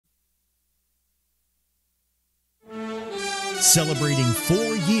Celebrating 4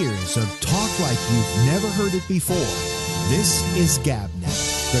 years of talk like you've never heard it before. This is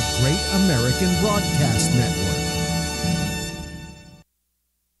GabNet, the Great American Broadcast Network.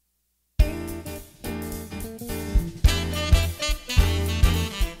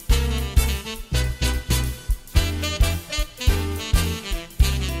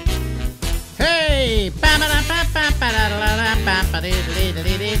 Hey!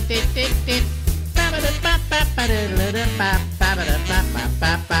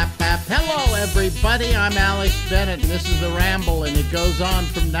 Hello, everybody. I'm Alex Bennett, and this is the Ramble, and it goes on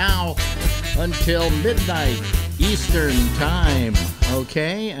from now until midnight Eastern Time.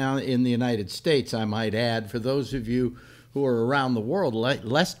 Okay, in the United States, I might add. For those of you who are around the world,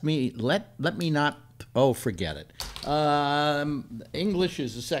 let me not. Oh, forget it. English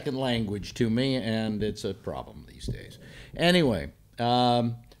is a second language to me, and it's a problem these days. Anyway.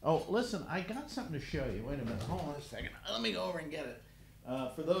 Oh, listen, I got something to show you. Wait a minute. Hold on a second. Let me go over and get it.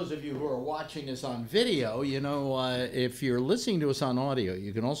 For those of you who are watching us on video, you know, if you're listening to us on audio,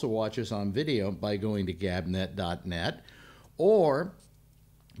 you can also watch us on video by going to gabnet.net or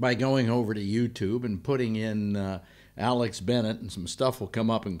by going over to YouTube and putting in Alex Bennett, and some stuff will come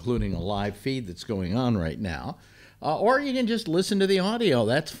up, including a live feed that's going on right now. Or you can just listen to the audio.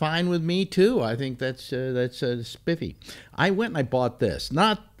 That's fine with me, too. I think that's spiffy. I went and I bought this.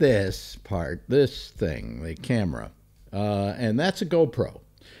 Not this part, this thing, the camera. And that's a GoPro.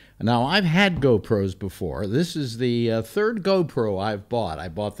 Now, I've had GoPros before. This is the third GoPro I've bought. I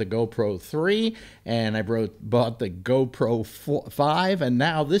bought the GoPro 3, and I bought the GoPro 5, and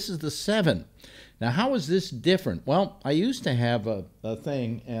now this is the 7. Now, how is this different? Well, I used to have a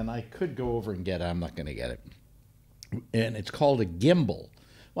thing, and I could go over and get it. I'm not going to get it. And it's called a gimbal.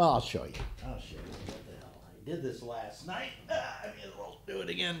 Well, I'll show you. What the hell. I did this last night. I may as well do it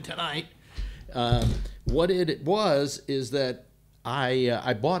again tonight. What it was is that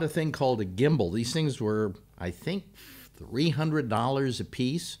I bought a thing called a gimbal. These things were, I think, $300 a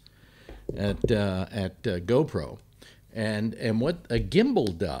piece at GoPro. And what a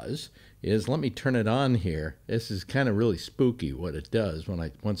gimbal does is, let me turn it on here. This is kind of really spooky what it does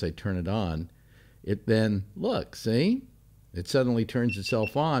once I turn it on. It then, look, see? It suddenly turns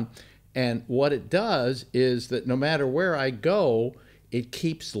itself on. And what it does is that no matter where I go, it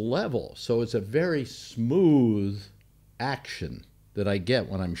keeps level. So it's a very smooth action that I get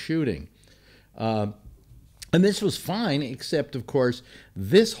when I'm shooting. And this was fine, except, of course,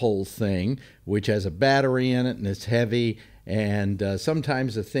 this whole thing, which has a battery in it and it's heavy, and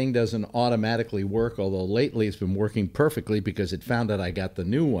sometimes the thing doesn't automatically work, although lately it's been working perfectly because it found out I got the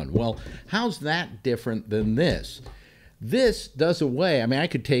new one. Well, how's that different than this? This does away, I mean, I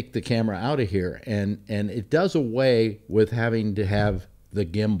could take the camera out of here, and it does away with having to have the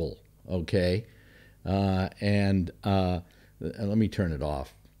gimbal, okay? Let me turn it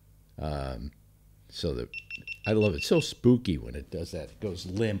off so that, I love it. It's so spooky when it does that. It goes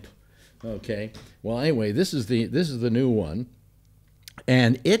limp. Okay. Well, anyway, this is the new one,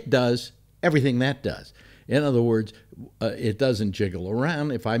 and it does everything that does. In other words, it doesn't jiggle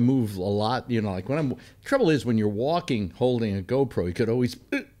around. If I move a lot, you know, like trouble is when you're walking holding a GoPro, you could always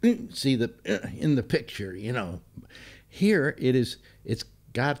see in the picture, you know. Here it's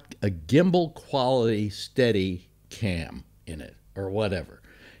got a gimbal quality steady cam in it or whatever.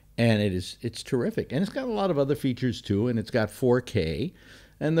 And it's terrific. And it's got a lot of other features too, and it's got 4K.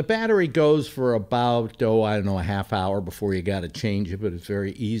 And the battery goes for about, I don't know, a half hour before you got to change it, but it's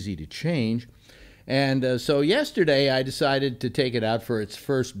very easy to change. And so yesterday I decided to take it out for its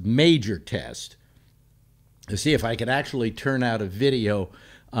first major test to see if I could actually turn out a video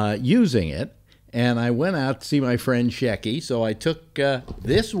using it. And I went out to see my friend Shecky, so I took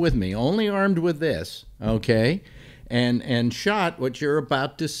this with me, only armed with this, okay, and shot what you're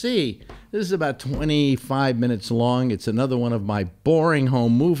about to see. This is about 25 minutes long. It's another one of my boring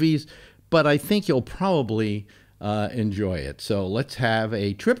home movies, but I think you'll probably enjoy it. So let's have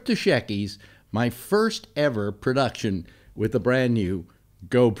a trip to Shecky's, my first ever production with the brand new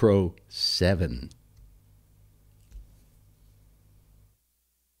GoPro 7.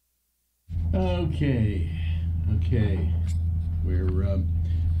 Okay.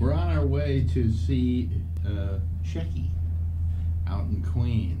 We're on our way to see Shecky out in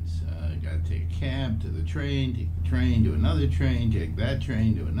Queens. Got to take a cab to the train, take the train to another train, take that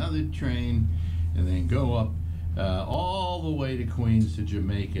train to another train, and then go up all the way to Queens to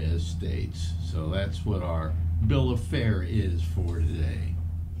Jamaica Estates. So that's what our bill of fare is for today.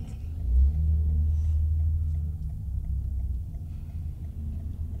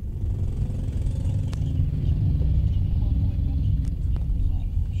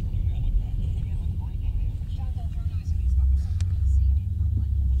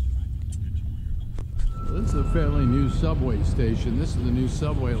 fairly new subway station. This is the new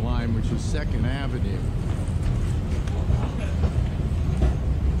subway line, which is 2nd Avenue.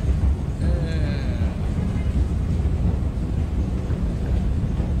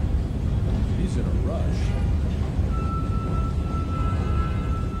 He's in a rush.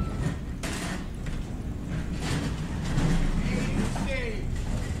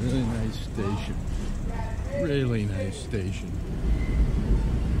 Really nice station. Really nice station.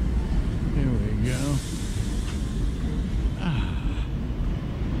 Here we go.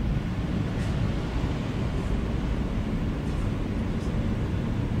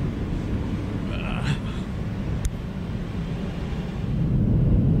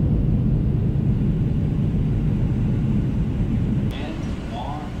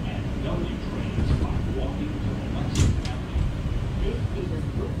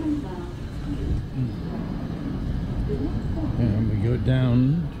 And we go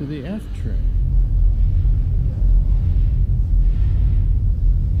down to the F train.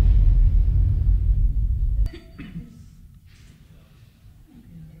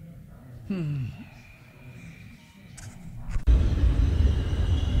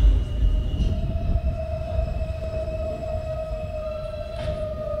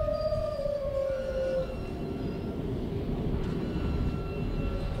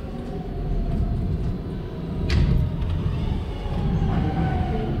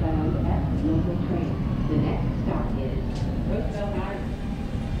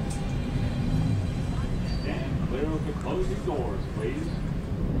 Closing doors, please.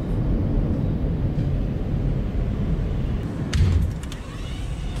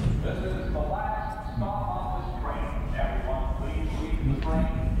 This is the last stop on this train. Everyone, please leave the train.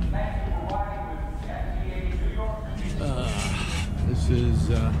 Thank you for riding with MTA New York. This is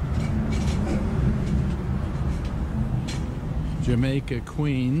Jamaica,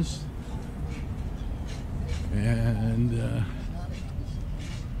 Queens. And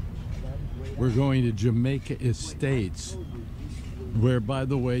we're going to Jamaica Estates, where, by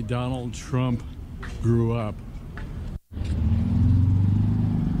the way, Donald Trump grew up.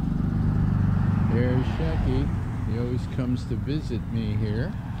 There's Shecky. He always comes to visit me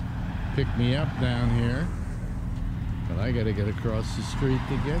here, pick me up down here, but I gotta get across the street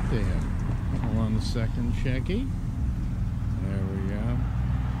to get to him. Hold on a second, Shecky. There we go.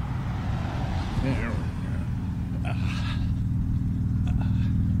 There we go.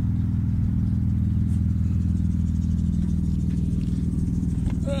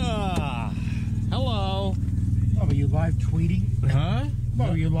 Hello. Oh, were you live tweeting? Huh? What,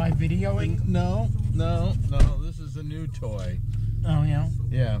 were you live videoing? No. This is a new toy. Oh, yeah?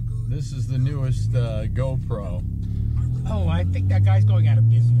 Yeah, this is the newest GoPro. Oh, I think that guy's going out of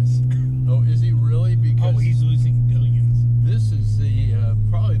business. Oh, is he really? Because oh, he's losing billions. this is the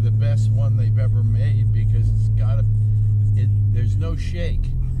probably the best one they've ever made, because it's got there's no shake.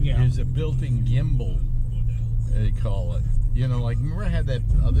 Yeah. There's a built-in gimbal, they call it. You know, like, remember I had that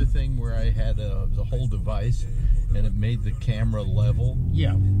other thing where I had the whole device and it made the camera level?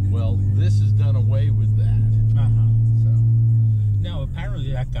 Yeah. Well, this has done away with that. Uh-huh. So. No,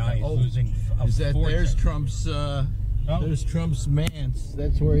 apparently that guy is losing a fortune. There's Trump's, there's Trump's manse.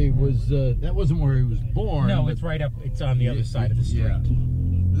 That's where he was, that wasn't where he was born. No, it's right up, it's on the other side of the street. Yeah.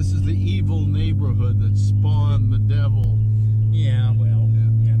 This is the evil neighborhood that spawned the devil. Yeah, well,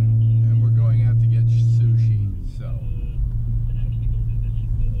 you know. And we're going out to get sushi, so.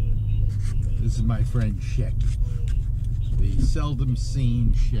 This is my friend Shecky. The seldom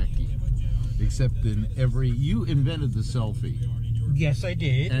seen Shecky. Except in you invented the selfie. Yes, I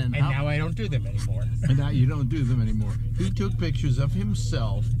did, and now I don't do them anymore. And now you don't do them anymore. He took pictures of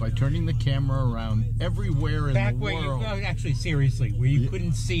himself by turning the camera around everywhere in the world. Actually, seriously, where you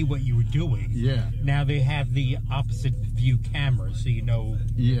couldn't see what you were doing. Yeah. Now they have the opposite view cameras, so you know.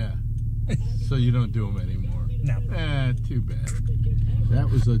 Yeah. So you don't do them anymore. No. Too bad. That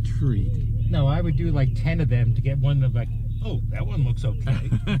was a treat. No, I would do like 10 of them to get one of like, oh, that one looks okay.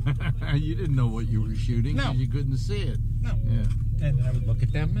 You didn't know what you were shooting. No. You couldn't see it. No. Yeah. And I would look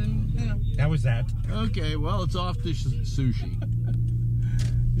at them, and you know, that was that. Okay, well, it's off to sushi.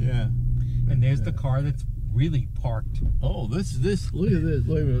 Yeah. And there's the car that's really parked. Oh, this. Look at this.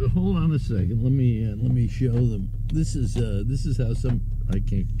 Wait a minute. Hold on a second. Let me show them. This is how some. I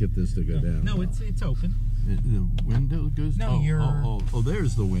can't get this to go down. No, it's open. The window goes. No, Oh,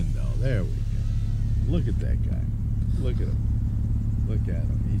 there's the window. There we go. Look at that guy. Look at him. Look at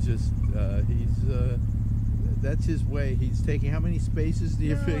him. He's just. That's his way. He's taking how many spaces do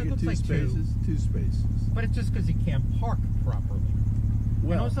you figure? Two spaces? Two spaces. But it's just because he can't park properly.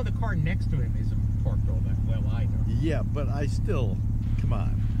 Well, and also the car next to him isn't parked all that well either. Yeah, but I still. Come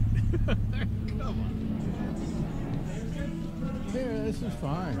on. Come on. Here, this is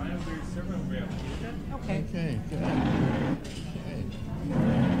fine. Okay. Okay, good. Okay.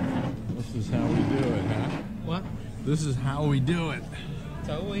 This is how we do it, huh? What? This is how we do it. It's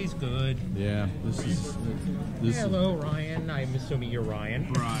always good. Yeah, this is. Hello, Ryan. I'm assuming you're Ryan.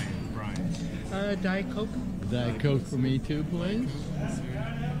 Brian. Diet Coke? Diet Coke for me too, please.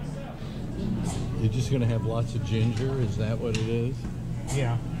 You're just gonna have lots of ginger. Is that what it is?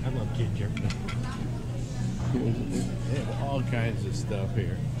 Yeah, I love ginger. They have all kinds of stuff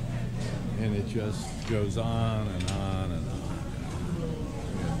here, and it just goes on and on and on.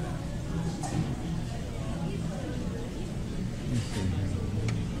 Let's see here.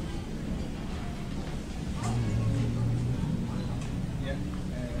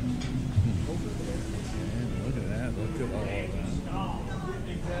 Look at that. Look at all that.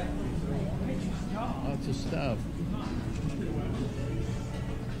 Lots of stuff.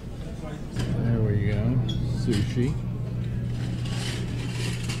 There we go. Sushi.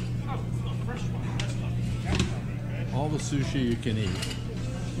 All the sushi you can eat.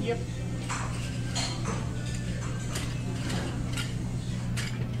 Yep.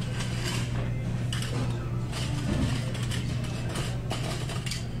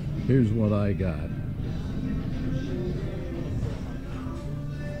 Here's what I got.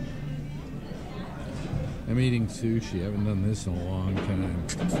 I'm eating sushi. I haven't done this in a long time.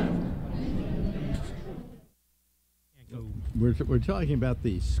 We're talking about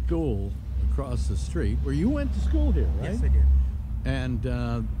the school across the street where you went to school here, right? Yes, I did. And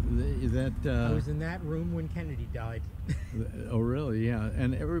I was in that room when Kennedy died. Oh, really? Yeah.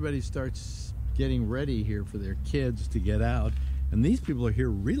 And everybody starts getting ready here for their kids to get out. And these people are here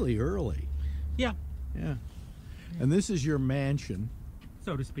really early. Yeah. Yeah. And this is your mansion.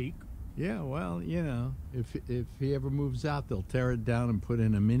 So to speak. Yeah, well, you know, if he ever moves out, they'll tear it down and put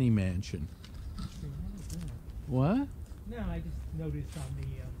in a mini mansion. What? No, I just noticed on the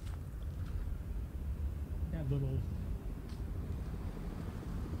that little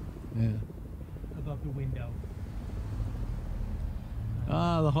above the window.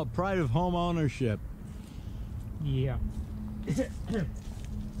 Ah, the pride of home ownership. Yeah.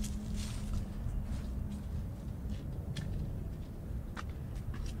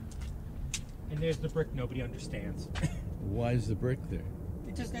 And there's the brick nobody understands. Why is the brick there?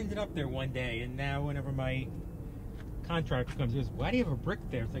 It just ended up there one day, and now whenever my contractor comes, he goes, "Why do you have a brick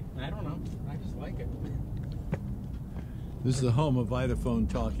there?" It's like, I don't know. I just like it. This is the home of Vitaphone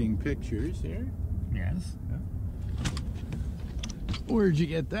Talking Pictures here. Yes. Where'd you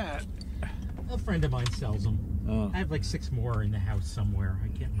get that? A friend of mine sells them. Oh. I have like 6 more in the house somewhere. I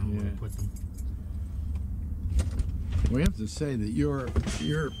can't remember where I put them. We have to say that your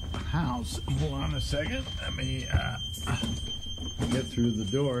house. Hold on a second. Let me get through the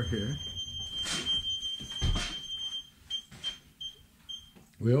door here.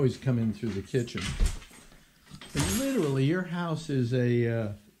 We always come in through the kitchen. And literally, your house is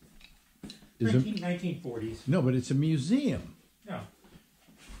a 1940s. No, but it's a museum.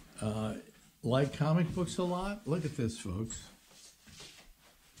 No. Like comic books a lot. Look at this, folks.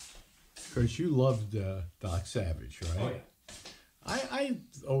 Of course, you loved Doc Savage, right? Oh, yeah. I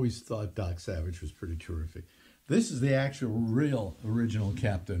always thought Doc Savage was pretty terrific. This is the actual, real, original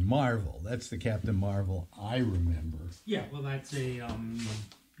Captain Marvel. That's the Captain Marvel I remember. Yeah, well, that's a,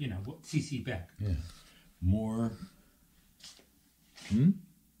 C.C. Beck. Yeah. More. No,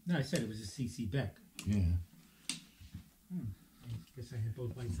 I said it was a C.C. Beck. Yeah. I guess I had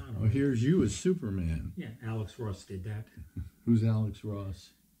both lights on. Oh, here's you as Superman. Yeah, Alex Ross did that. Who's Alex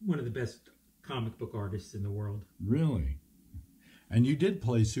Ross? One of the best comic book artists in the world. Really? And you did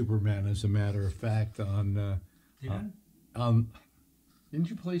play Superman, as a matter of fact, on... didn't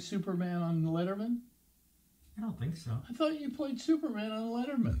you play Superman on Letterman? I don't think so. I thought you played Superman on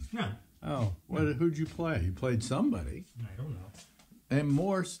Letterman. No. Oh, who'd you play? You played somebody. I don't know. And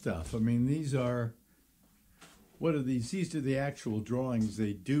more stuff. I mean, these are... What are these? These are the actual drawings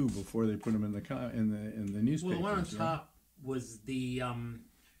they do before they put them in the newspapers. Well, the one on top was the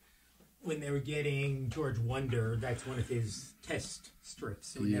when they were getting George Wonder. That's one of his test strips.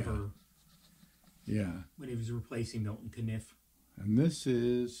 So when he was replacing Milton Caniff. And this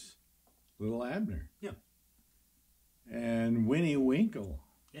is Little Abner. Yeah. And Winnie Winkle.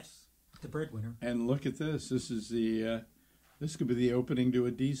 Yes, the breadwinner. And look at this. This is the this could be the opening to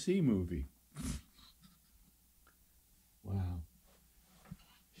a DC movie. Wow.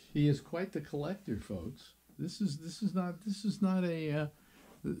 He is quite the collector, folks. This is not a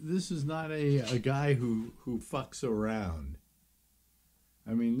guy who fucks around.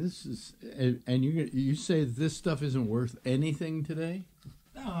 I mean, this is, and you say that this stuff isn't worth anything today?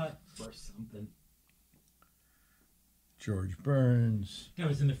 It's worth something. George Burns. That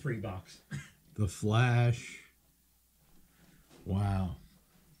was in the free box. The Flash. Wow.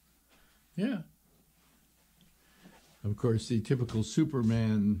 Yeah. Of course, the typical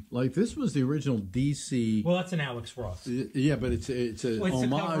Superman. Like, this was the original DC. Well, that's an Alex Ross. Yeah, but it's a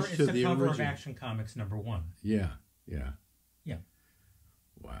homage to the cover original. of Action Comics #1. Yeah. Yeah.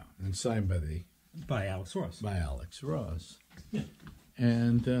 Wow. And signed By Alex Ross. By Alex Ross. Yeah.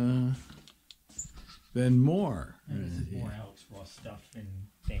 And then more. And this is more Alex Ross stuff and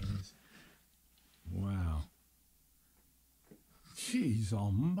things. Wow. Jeez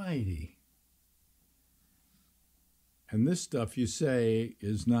almighty. And this stuff, you say,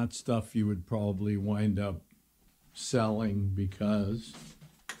 is not stuff you would probably wind up selling because...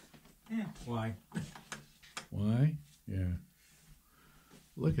 Yeah, why? Why? Yeah.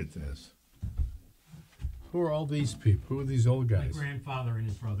 Look at this. Who are all these people? Who are these old guys? My grandfather and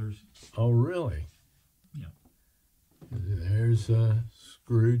his brothers. Oh, really? Yeah. There's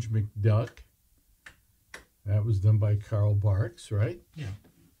Scrooge McDuck. That was done by Carl Barks, right? Yeah.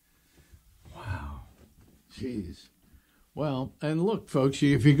 Wow. Jeez. Well, and look, folks,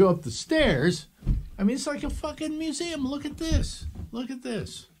 if you go up the stairs, I mean, it's like a fucking museum. Look at this. Look at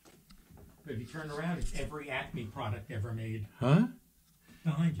this. But if you turn around, it's every Acme product ever made. Huh?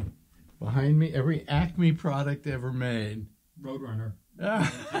 Behind you. Behind me, every Acme product ever made. Roadrunner.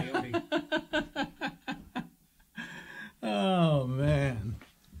 Coyote. Oh, man.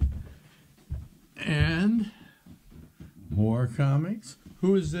 And more comics.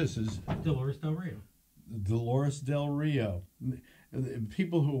 Who is this? Is Dolores Del Rio. Dolores Del Rio.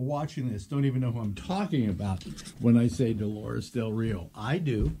 People who are watching this don't even know who I'm talking about when I say Dolores Del Rio. I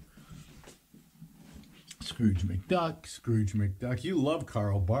do. Scrooge McDuck. You love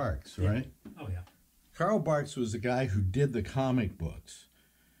Carl Barks, right? Oh, yeah. Carl Barks was the guy who did the comic books.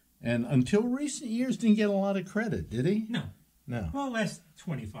 And until recent years, didn't get a lot of credit, did he? No. No. Well, last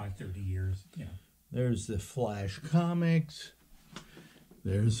 25, 30 years, yeah. There's the Flash comics.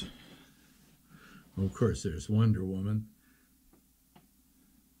 There's, of course, there's Wonder Woman.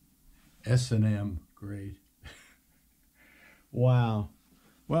 S&M, great. Wow.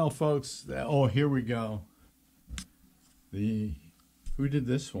 Well, folks, here we go. Who did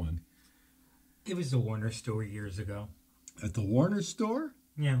this one? It was the Warner store years ago. At the Warner store?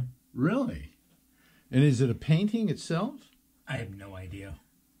 Yeah. Really? And is it a painting itself? I have no idea.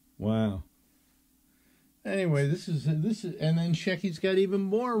 Wow. Anyway, this is, and then Shecky's got even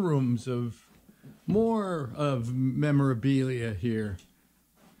more rooms of memorabilia here.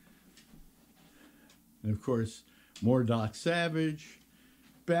 And of course, more Doc Savage,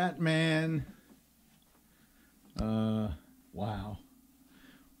 Batman. Wow.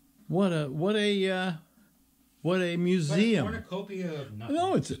 What a museum. Cornucopia of nothing.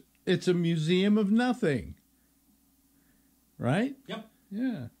 No, it's a museum of nothing. Right? Yep.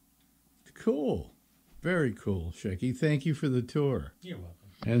 Yeah. Cool. Very cool, Shecky. Thank you for the tour. You're welcome.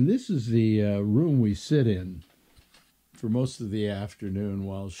 And this is the room we sit in for most of the afternoon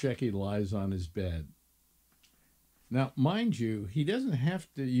while Shecky lies on his bed. Now, mind you, he doesn't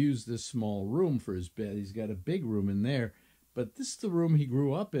have to use this small room for his bed. He's got a big room in there. But this is the room he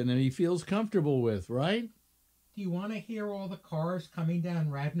grew up in and he feels comfortable with, right? Do you want to hear all the cars coming down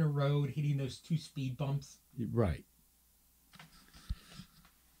Radnor Road hitting those 2 speed bumps? Right.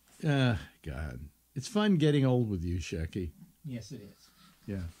 God. It's fun getting old with you, Shecky. Yes, it is.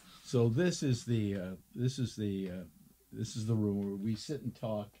 Yeah. So this is the room where we sit and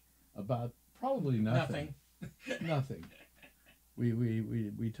talk about probably nothing. Nothing.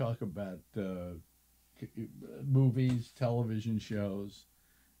 We talk about movies, television shows,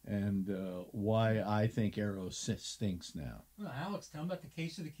 and why I think Arrow stinks now. Well, Alex, tell him about The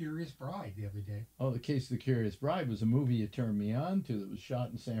Case of the Curious Bride the other day. Oh, The Case of the Curious Bride was a movie you turned me on to that was shot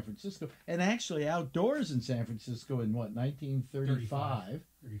in San Francisco, and actually outdoors in San Francisco in, 1935?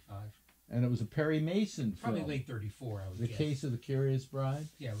 35. And it was a Perry Mason film. Probably late 34, I would guess. The Case of the Curious Bride?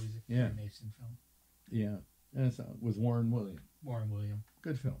 Yeah, it was a Perry Mason film. Yeah, and it's with Warren Williams.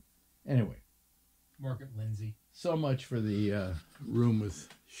 Good film. Anyway. Margaret Lindsay. So much for the room with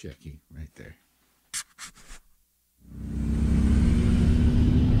Shecky right there.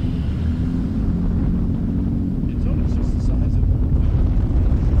 It's almost just the size of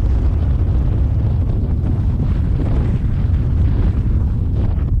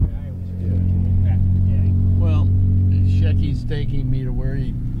Well, Shecky's taking me to where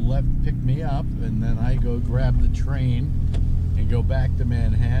he picked me up, and then I go grab the train and go back to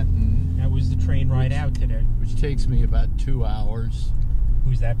Manhattan. That was the train ride out today. Which takes me about 2 hours.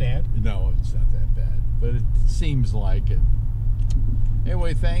 Was that bad? No, it's not that bad, but it seems like it.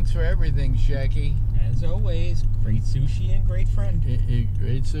 Anyway, thanks for everything, Shecky. As always, great sushi and great friend.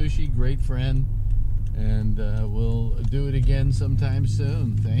 Great sushi, great friend. And we'll do it again sometime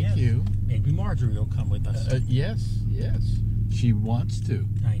soon. Thank you. Maybe Marjorie will come with us. Yes. She wants to.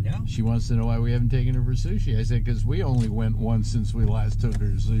 I know. She wants to know why we haven't taken her for sushi. I said, because we only went once since we last took her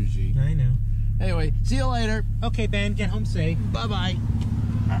to sushi. I know. Anyway, see you later. Okay, Ben, get home safe. Bye-bye.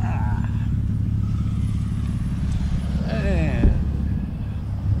 And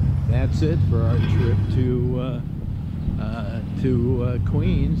that's it for our trip to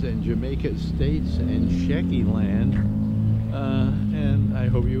Queens and Jamaica Estates and Shecky Land. And I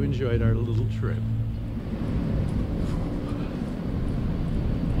hope you enjoyed our little trip.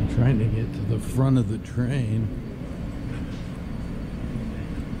 I'm trying to get to the front of the train.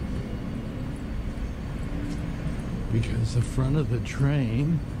 Because the front of the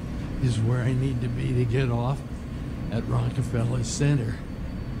train is where I need to be to get off at Rockefeller Center.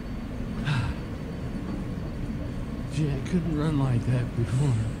 Gee, I couldn't run like that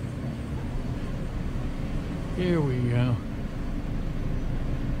before. Here we go.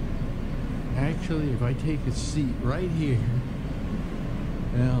 Actually, if I take a seat right here,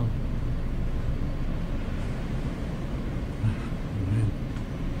 well,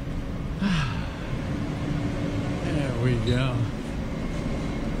 there we go.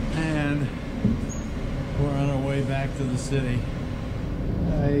 And we're on our way back to the city.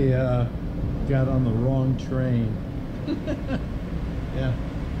 I got on the wrong train. Yeah.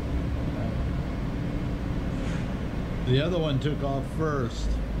 The other one took off first.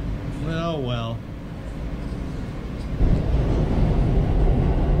 Oh well.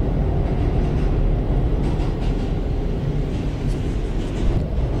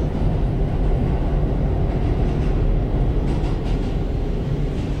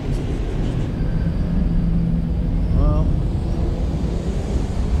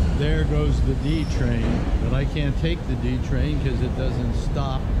 There goes the D train, but I can't take the D train because it doesn't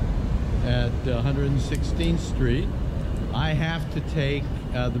stop at 116th Street. I have to take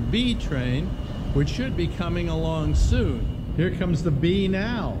the B train, which should be coming along soon. Here comes the B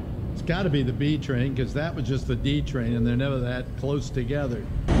now. It's got to be the B train because that was just the D train and they're never that close together.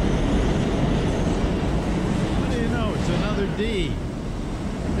 What do you know? It's another D.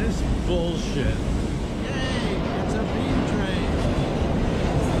 This bullshit. Yay! It's a B train.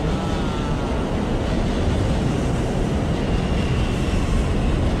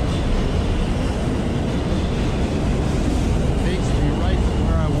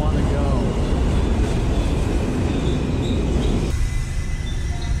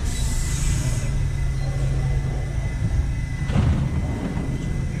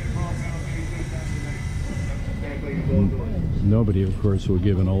 Nobody, of course, will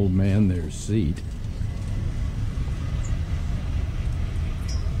give an old man their seat.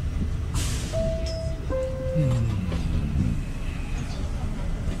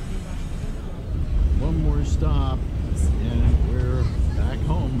 One more stop, and we're back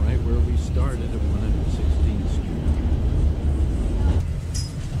home, right where we started at 116th Street.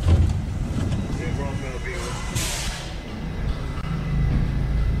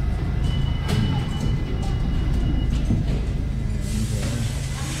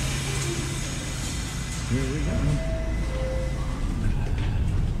 Here we go.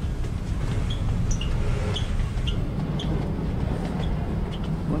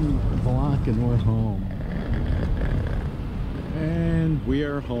 One block and we're home. And we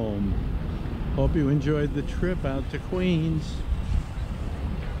are home. Hope you enjoyed the trip out to Queens.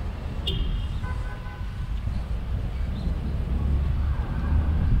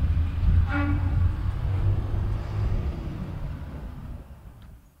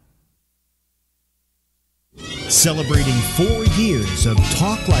 Celebrating 4 years of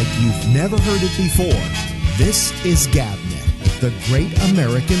talk like you've never heard it before. This is GabNet, the Great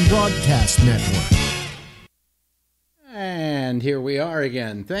American Broadcast Network. And here we are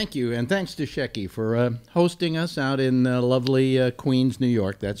again. Thank you, and thanks to Shecky for hosting us out in lovely Queens, New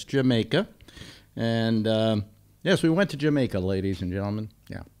York. That's Jamaica. And yes, we went to Jamaica, ladies and gentlemen.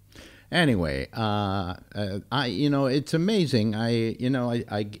 Yeah. Anyway, it's amazing. I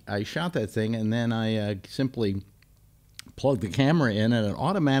shot that thing, and then I simply plug the camera in, and it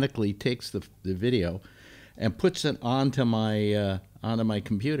automatically takes the video and puts it onto my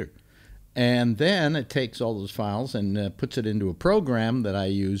computer. And then it takes all those files and puts it into a program that I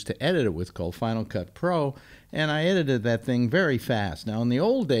use to edit it with called Final Cut Pro, and I edited that thing very fast. Now, in the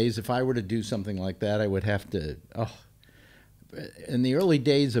old days, if I were to do something like that, I would have to, in the early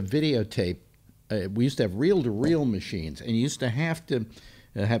days of videotape, we used to have reel-to-reel machines, and you used to have to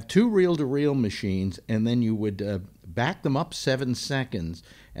have 2 reel-to-reel machines, and then you would back them up 7 seconds,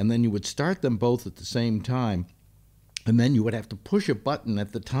 and then you would start them both at the same time, and then you would have to push a button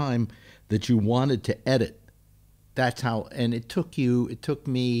at the time that you wanted to edit. That's how, and it took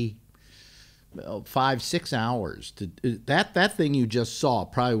me 5-6 hours to that thing you just saw.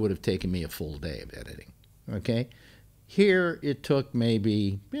 Probably would have taken me a full day of editing. Okay, here it took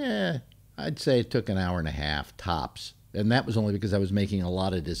maybe, I'd say it took an hour and a half tops, and that was only because I was making a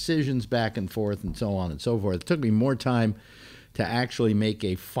lot of decisions back and forth and so on and so forth. It took me more time to actually make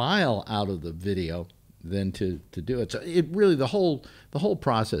a file out of the video than to do it. So it really, the whole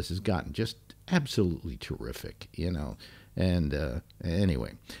process has gotten just absolutely terrific, you know. And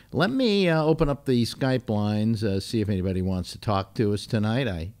anyway, let me open up the Skype lines, see if anybody wants to talk to us tonight.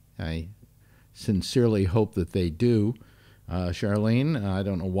 I sincerely hope that they do. Charlene, I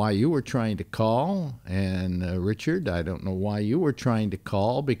don't know why you were trying to call, and Richard, I don't know why you were trying to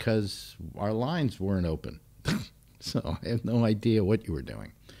call, because our lines weren't open. So I have no idea what you were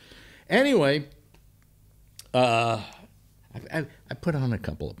doing. Anyway, I put on a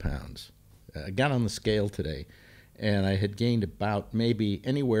couple of pounds. I got on the scale today, and I had gained about maybe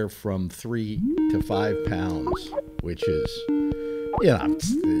anywhere from 3 to 5 pounds, which is, you know,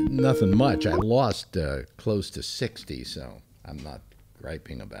 nothing much. I lost close to 60, so I'm not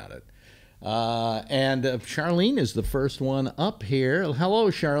griping about it. And Charlene is the first one up here. Hello,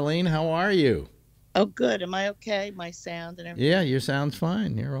 Charlene. How are you? Oh, good. Am I okay? My sound and everything? Yeah, your sound's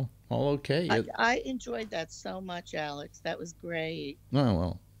fine. You're all okay. I enjoyed that so much, Alex. That was great. Oh,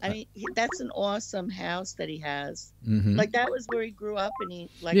 well. I mean, that's an awesome house that he has. Mm-hmm. Like, that was where he grew up, and he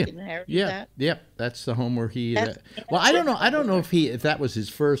inherited that. Yeah, that's the home where he. Well, I don't know if that was his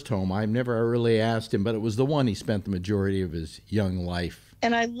first home. I've never really asked him, but it was the one he spent the majority of his young life.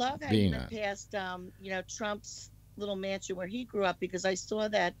 And I love how you went past, Trump's little mansion where he grew up, because I saw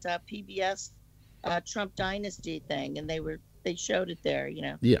that PBS Trump Dynasty thing, and they showed it there. You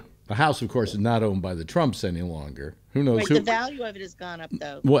know. Yeah. The house, of course, is not owned by the Trumps any longer. Who knows? The value of it has gone up,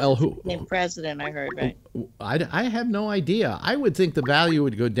 though. Well, who? Named president, I heard, right? I have no idea. I would think the value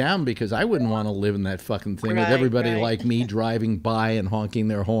would go down, because I wouldn't want to live in that fucking thing with everybody like me driving by and honking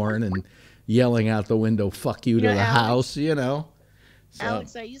their horn and yelling out the window, "Fuck you" to the house, you know. So.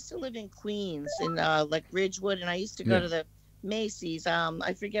 Alex, I used to live in Queens, in like Ridgewood, and I used to go to the Macy's.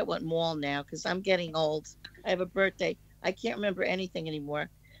 I forget what mall now, because I'm getting old. I have a birthday. I can't remember anything anymore.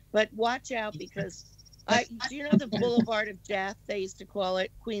 But watch out, because do you know the Boulevard of Death? They used to call it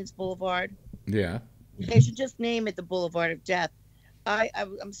Queens Boulevard. Yeah. They should just name it the Boulevard of Death.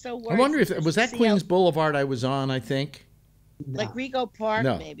 I'm so worried. I wonder if was that Queens Boulevard I was on. I think. Like Rego Park,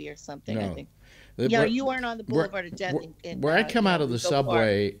 maybe, or something. No. I think. Yeah, you weren't on the Boulevard of Death. Where I come out of the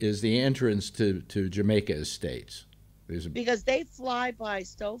subway is the entrance to Jamaica Estates. Because they fly by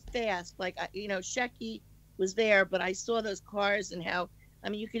so fast. Like, Shecky was there, but I saw those cars and how. I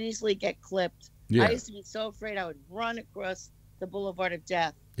mean, you could easily get clipped. Yeah. I used to be so afraid I would run across the Boulevard of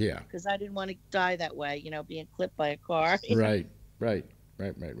Death. Yeah. Because I didn't want to die that way, being clipped by a car. Right.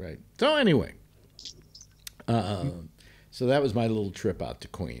 So anyway, so that was my little trip out to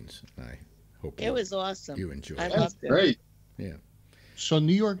Queens. I hope it was awesome. You enjoyed it. That's great. Yeah. So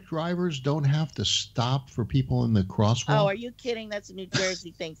New York drivers don't have to stop for people in the crosswalk? Oh, are you kidding? That's a New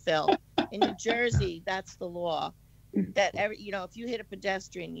Jersey thing, Phil. In New Jersey, that's the law. That if you hit a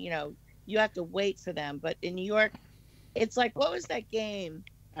pedestrian, you have to wait for them. But in New York, it's like, what was that game?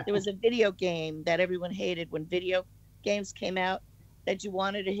 There was a video game that everyone hated when video games came out, that you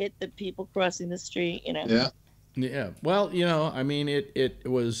wanted to hit the people crossing the street. Yeah. Well, I mean, it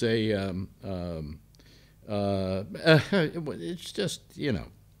was a it's just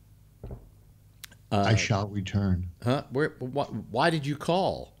I shall return. Huh? Why did you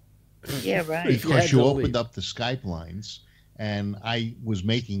call? Yeah, right. Because you opened up the Skype lines, and I was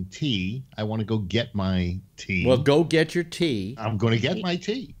making tea. I want to go get my tea. Well, go get your tea. I'm going to get my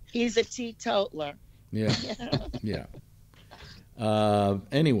tea. He's a teetotaler. Yeah. Yeah.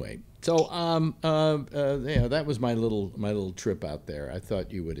 Anyway, so that was my little trip out there. I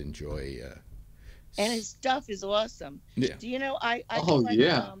thought you would enjoy. And his stuff is awesome. Yeah. Do you know I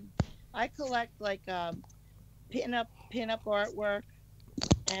collect like pin-up artwork.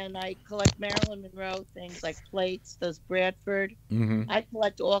 And I collect Marilyn Monroe things like plates, those Bradford. Mm-hmm. I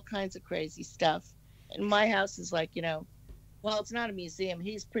collect all kinds of crazy stuff. And my house is like, well, it's not a museum.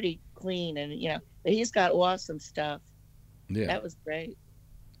 He's pretty clean, and but he's got awesome stuff. Yeah, that was great.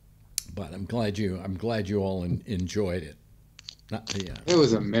 But I'm glad you all enjoyed it. It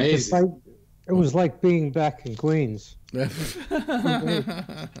was amazing. It was like being back in Queens. Yeah,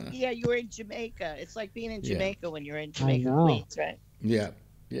 you were in Jamaica. It's like being in Jamaica when you're in Jamaica, Queens, right? Yeah,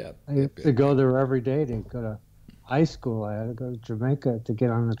 Yeah. I used to go there every day to go to high school. I had to go to Jamaica to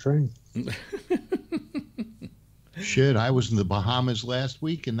get on the train. Shit, I was in the Bahamas last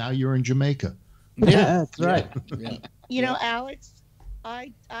week, and now you're in Jamaica. Yeah, that's right. Yeah. You know, Alex,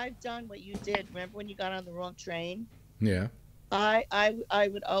 I've done what you did. Remember when you got on the wrong train? Yeah. I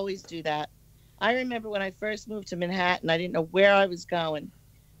would always do that. I remember when I first moved to Manhattan, I didn't know where I was going.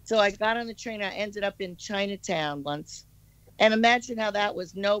 So I got on the train. I ended up in Chinatown once. And imagine how that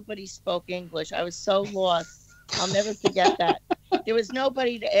was. Nobody spoke English. I was so lost. I'll never forget that. There was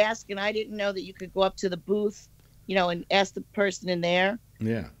nobody to ask, and I didn't know that you could go up to the booth, you know, and ask the person in there.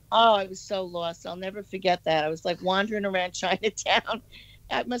 Yeah. Oh, I was so lost. I'll never forget that. I was like wandering around Chinatown.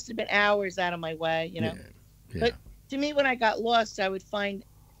 That must have been hours out of my way, you know. Yeah. But to me, when I got lost, I would find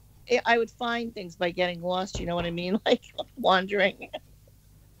things by getting lost. You know what I mean? Like wandering.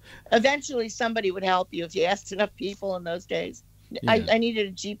 Eventually, somebody would help you if you asked enough people in those days. Yeah. I needed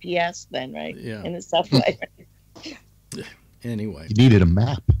a GPS then, right? Yeah. In the subway. Anyway. You needed a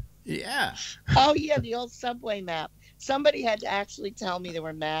map. Yeah. Oh, yeah, the old subway map. Somebody had to actually tell me there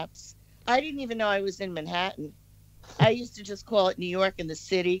were maps. I didn't even know I was in Manhattan. I used to just call it New York and the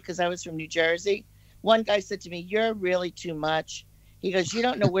city because I was from New Jersey. One guy said to me, "You're really too much." He goes, "You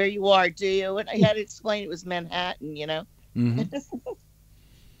don't know where you are, do you?" And I had to explain it was Manhattan, you know. Mm-hmm.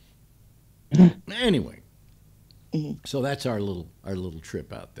 Anyway, so that's our little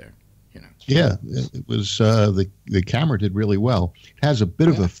trip out there, you know. Yeah, it was the camera did really well. It has a bit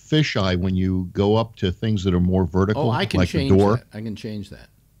of a fisheye when you go up to things that are more vertical. Oh, I can like change the door. that. I can change that.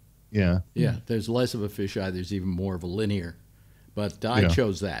 Yeah. Yeah, there's less of a fisheye. There's even more of a linear. But I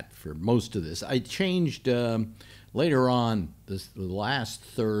chose that for most of this. I changed later on, the last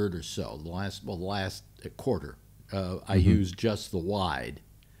third or so, the last quarter, I used just the wide.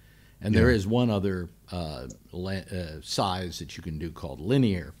 And there is one other size that you can do called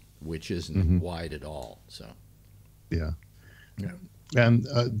linear, which isn't wide at all. So, yeah. And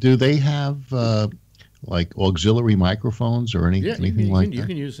do they have like auxiliary microphones or anything like that? You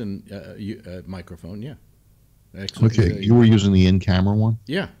can use a microphone, yeah. Excellent. Okay, you were using the in-camera one?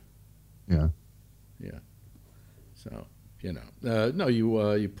 Yeah. Yeah. Yeah. So, you know, no,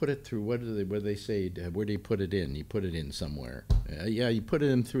 you put it through, what do they say, where do you put it in? You put it in somewhere. Yeah, you put it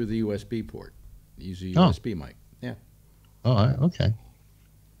in through the USB port. Use a USB mic. Yeah. Oh, okay.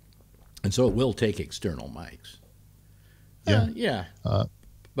 And so it will take external mics. Yeah. Yeah.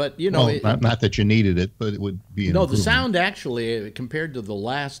 But, you know... Well, not that you needed it, but it would be an the sound actually, compared to the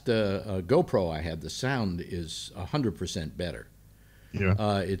last GoPro I had, the sound is 100% better.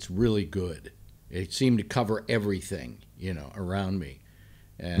 Yeah. It's really good. It seemed to cover everything, you know, around me.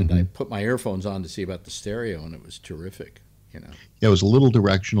 And I put my earphones on to see about the stereo, and it was terrific, you know. Yeah, it was a little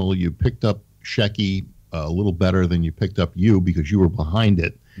directional. You picked up Shecky a little better than you picked up you because you were behind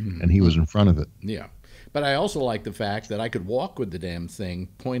it, and he was in front of it. Yeah. But I also like the fact that I could walk with the damn thing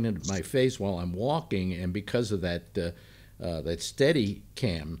pointed at my face while I'm walking, and because of that that steady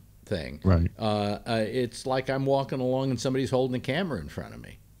cam thing, right? It's like I'm walking along and somebody's holding a camera in front of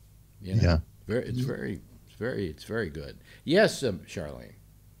me. You know? Yeah, it's very good. Yes, Charlene.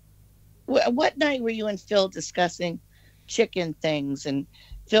 What night were you and Phil discussing chicken things? And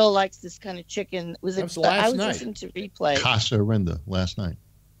Phil likes this kind of chicken. That was last night. I was listening to replay. Casa Rinda last night.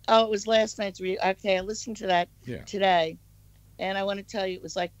 Oh, it was last night's okay, I listened to that today, and I want to tell you it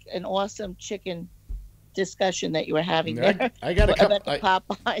was like an awesome chicken discussion that you were having there. I got a couple, about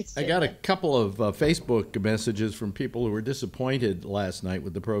the Popeyes. I got a couple of Facebook messages from people who were disappointed last night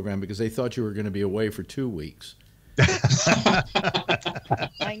with the program because they thought you were going to be away for 2 weeks.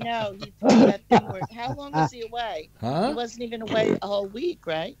 I know. He put that thing where, how long was he away? Huh? He wasn't even away a whole week,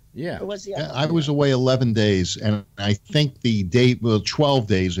 right? Yeah. Or was he? I was away 11 days, and I think the day, 12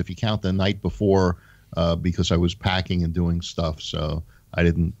 days if you count the night before, because I was packing and doing stuff, so I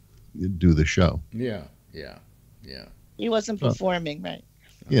didn't do the show. Yeah. He wasn't performing, right?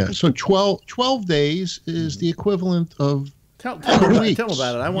 Yeah, so 12 days is the equivalent of Tell him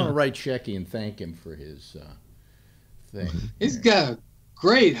about it. I want to write Shecky and thank him for his thing. He's got a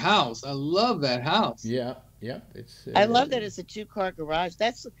great house. I love that house. Yeah. I love that it's a 2-car garage.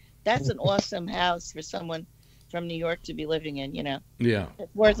 That's an awesome house for someone from New York to be living in. You know. Yeah.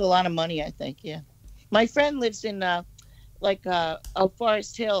 It's worth a lot of money, I think. Yeah. My friend lives in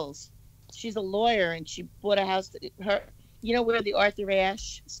Forest Hills. She's a lawyer, and she bought a house. You know where the Arthur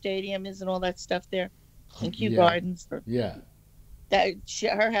Ashe Stadium is and all that stuff there, in Kew Gardens. Yeah.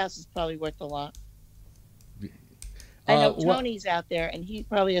 Her house is probably worth a lot. I know Tony's out there, and he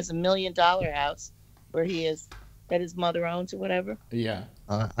probably has $1 million house where he is, that his mother owns or whatever. Yeah.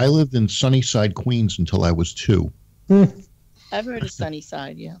 I lived in Sunnyside, Queens until I was 2. I've heard of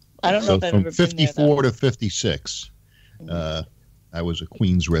Sunnyside. Yeah, I don't know So if I've from ever been there. 54 to 56, I was a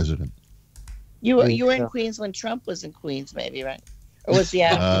Queens resident. You were in Queens when Trump was in Queens, maybe, right? Or was he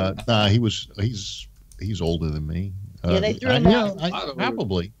out? Nah, he's older than me. Yeah, they threw him out.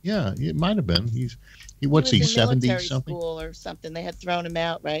 Probably. Yeah, it might have been. He's He was in 70 military something? school or something. They had thrown him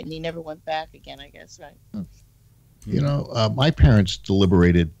out, right? And he never went back again, I guess, right? You know, my parents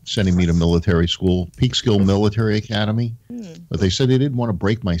deliberated sending me to military school, Peekskill Military Academy, but they said they didn't want to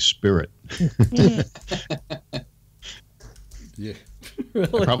break my spirit. Yeah. I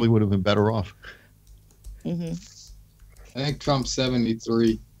probably would have been better off. Mm-hmm. I think Trump's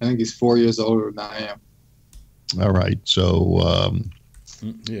 73. I think he's 4 years older than I am. All right, so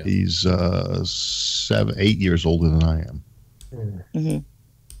Yeah. he's 8 years older than I am. Mm-hmm.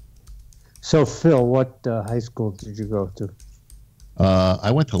 So, Phil, what high school did you go to?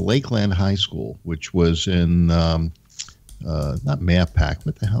 I went to Lakeland High School, which was in not Mapac,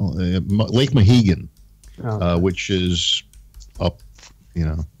 what the hell? Lake Mohegan, which is up,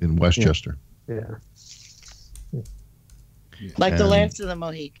 in Westchester. Yeah. Like the last of the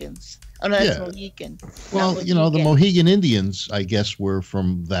Mohicans. Oh, no, that's Mohican. Well, the Mohegan Indians, I guess, were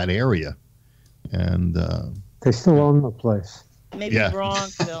from that area. And they still own the place. Maybe wrong,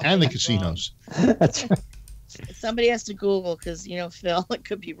 Phil. And the casinos. That's right. Somebody has to Google because, Phil, it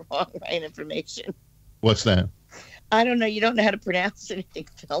could be wrong, right? Information. What's that? I don't know. You don't know how to pronounce anything,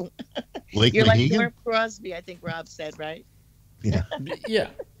 Phil. Lake You're Mohegan? like North Crosby, I think Rob said, right? Yeah.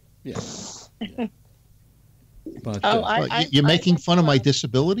 Yeah. But, you're making fun of my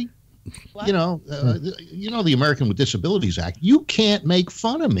disability? What? The American with Disabilities Act. You can't make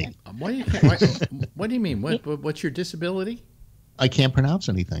fun of me. What do you mean? What's your disability? I can't pronounce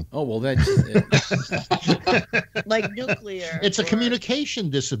anything. Oh, well, that's... like nuclear. It's a communication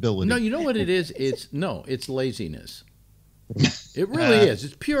disability. No, you know what it is? It's laziness. It really is.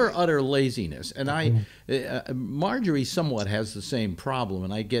 It's pure, utter laziness. And Marjorie somewhat has the same problem,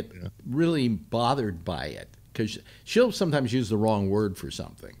 and I get really bothered by it because she'll sometimes use the wrong word for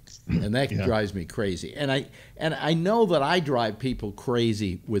something, and that drives me crazy. And I know that I drive people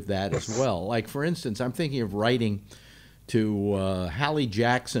crazy with that as well. Like, for instance, I'm thinking of writing to Hallie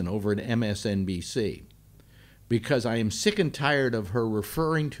Jackson over at MSNBC because I am sick and tired of her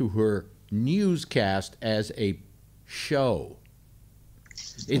referring to her newscast as a show.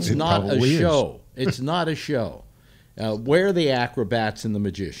 It's not a show. It's not a show. Where are the acrobats and the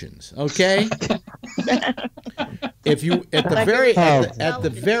magicians? Okay. If you at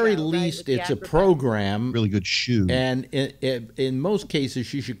the very least, it's a program. Really good shoe. And in most cases,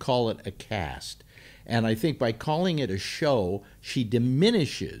 she should call it a cast. And I think by calling it a show, she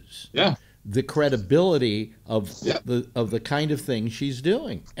diminishes the credibility of the kind of thing she's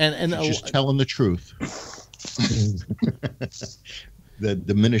doing. And she's just telling the truth. The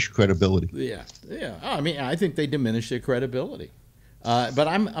diminished credibility. Yeah. I mean, I think they diminish their credibility. But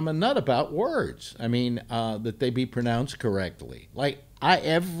I'm a nut about words. I mean, that they be pronounced correctly. Like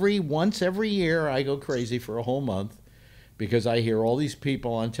once every year, I go crazy for a whole month because I hear all these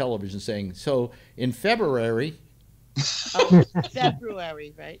people on television saying, "So in February."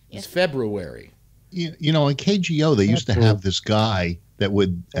 February, right? It's February. In KGO, they used to have this guy that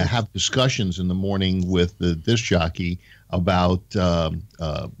would have discussions in the morning with the disc jockey about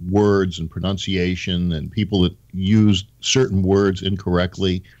words and pronunciation and people that used certain words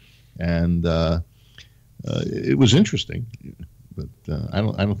incorrectly, and it was interesting. But I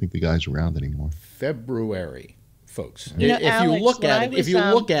don't think the guy's around anymore. February, folks. Alex, if you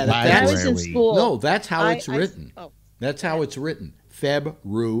look at it, I was in school. No, that's how it's written. That's how it's written.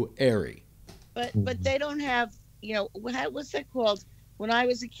 February. But they don't have, what's that called? When I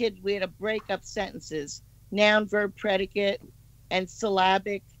was a kid, we had to break up sentences, noun, verb, predicate, and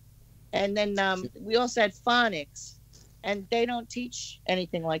syllabic. And then we also had phonics. And they don't teach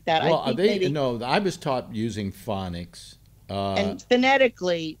anything like that. Well, I was taught using phonics. And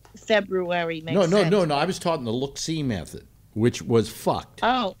phonetically, February makes sense. No. I was taught in the look-see method, which was fucked.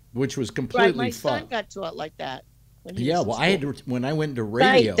 Oh. Which was completely my fucked. My son got taught like that. I had to, when I went into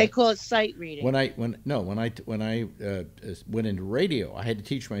radio. They call it sight reading. When I went into radio, I had to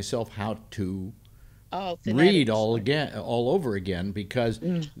teach myself how to read all over again because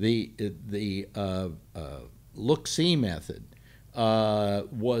the look-see method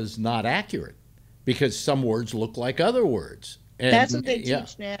was not accurate because some words look like other words. And, that's what they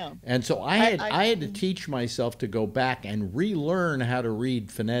teach now. And so I had to teach myself to go back and relearn how to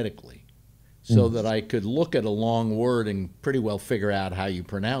read phonetically. So that I could look at a long word and pretty well figure out how you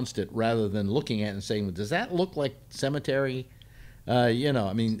pronounced it rather than looking at it and saying, does that look like cemetery? You know,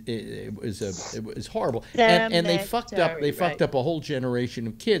 I mean, it was horrible, and they fucked up. They fucked up a whole generation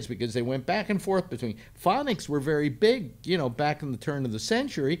of kids because they went back and forth between phonics were very big, you know, back in the turn of the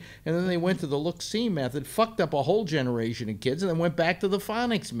century, and then they went to the look-see method, fucked up a whole generation of kids, and then went back to the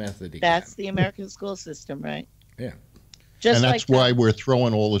phonics method again. That's the American school system, right? Yeah, and that's why we're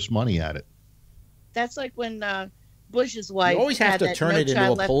throwing all this money at it. That's like when Bush's wife. You always have to turn it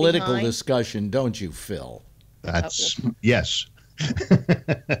into a political discussion, don't you, Phil? That's yes.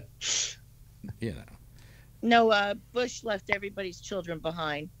 You know. No, Bush left everybody's children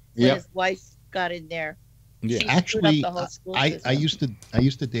behind. When his wife got in there. Yeah, actually, I used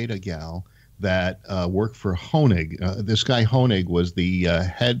to date a gal that worked for Honig. This guy Honig was the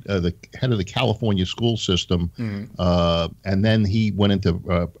head of the California school system, and then he went into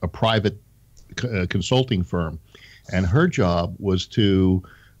a private consulting firm, and her job was to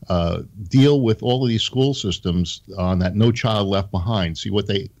deal with all of these school systems on that No Child Left Behind. See, what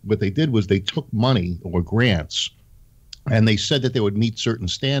they did was they took money or grants, and they said that they would meet certain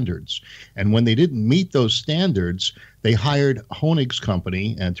standards. And when they didn't meet those standards, they hired Honig's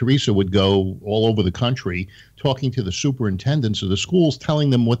company, and Teresa would go all over the country talking to the superintendents of the schools, telling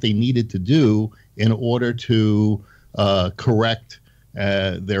them what they needed to do in order to correct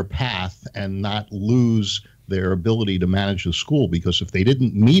their path and not lose their ability to manage the school, because if they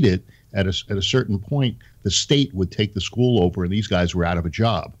didn't meet it at a certain point, the state would take the school over, and these guys were out of a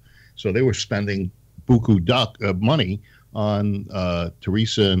job. So they were spending buku money on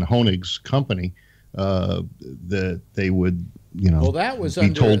Teresa and Honig's company that they would, that was be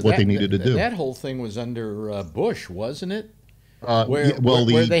told what they needed to do. That whole thing was under Bush, wasn't it? Where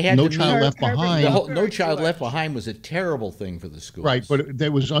they had No Child Left Behind. No Child Left Behind was a terrible thing for the schools. Right, but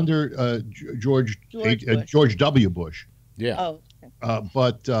that was under George W. Bush. Yeah. Oh. Okay.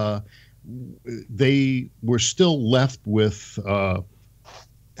 But they were still left with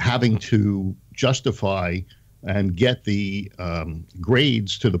having to justify and get the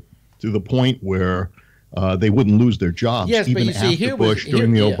grades to the point where they wouldn't lose their jobs. Yes, even but you see, after Bush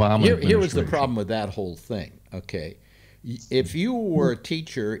during the Obama administration. Here was the problem with that whole thing. Okay. If you were a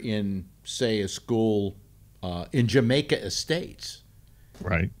teacher in, say, a school in Jamaica Estates,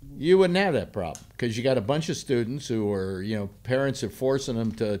 right, you wouldn't have that problem because you got a bunch of students who are, parents are forcing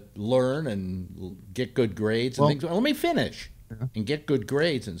them to learn and get good grades and things. Well, let me finish and get good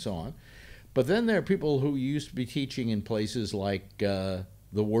grades and so on. But then there are people who used to be teaching in places like the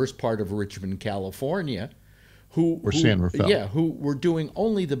worst part of Richmond, California, San Rafael. Yeah, who were doing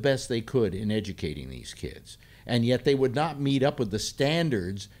only the best they could in educating these kids. And yet they would not meet up with the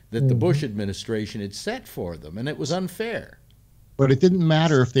standards that the Bush administration had set for them, and it was unfair. But it didn't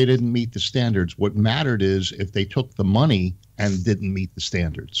matter if they didn't meet the standards. What mattered is if they took the money and didn't meet the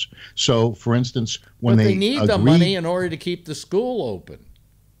standards. So, for instance, when they need the money in order to keep the school open.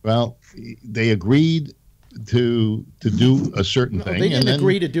 Well, they agreed to do a certain thing. They didn't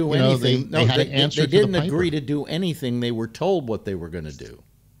agree to do anything. They didn't agree to do anything. They were told what they were going to do.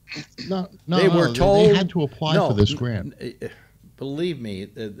 No, they were told they had to apply for this grant. Believe me,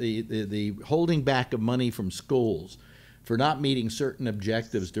 the holding back of money from schools for not meeting certain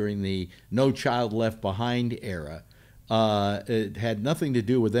objectives during the No Child Left Behind era, it had nothing to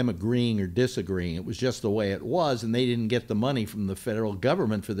do with them agreeing or disagreeing. It was just the way it was, and they didn't get the money from the federal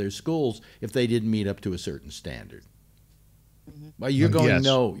government for their schools if they didn't meet up to a certain standard. Well, you're going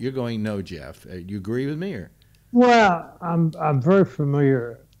no. You're going no, Jeff. Do you agree with me, or? Well, I'm very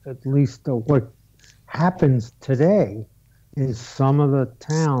familiar, at least what happens today in some of the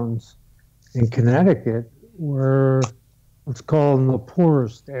towns in Connecticut where it's called the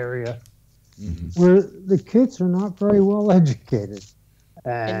poorest area, where the kids are not very well educated.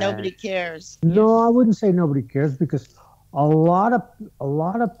 And nobody cares. No, I wouldn't say nobody cares, because a lot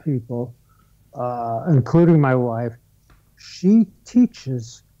of people, including my wife, she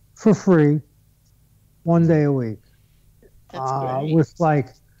teaches for free 1 day a week. That's great. With like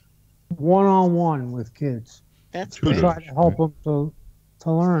one-on-one with kids. That's to try to help them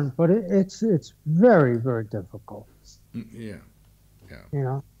to learn, but it's very, very difficult. Yeah.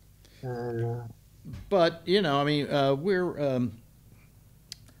 And, but I mean, we're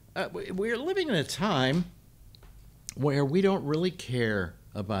living in a time where we don't really care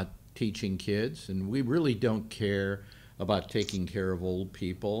about teaching kids, and we really don't care about taking care of old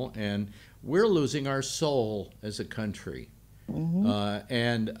people, and we're losing our soul as a country. I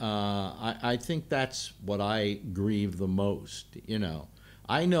think that's what I grieve the most.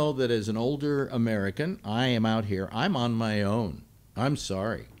 I know that as an older American, I am out here. I'm on my own. I'm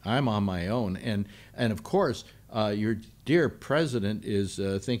sorry. I'm on my own. And of course, your dear president is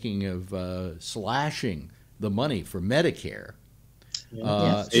thinking of slashing the money for Medicare.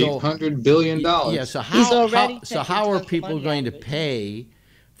 $800 billion. Yeah. So how are people going to pay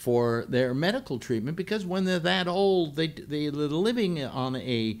for their medical treatment? Because when they're that old, they're living on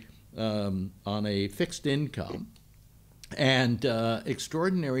a fixed income, and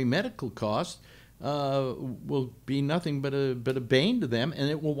extraordinary medical costs will be nothing but a bane to them, and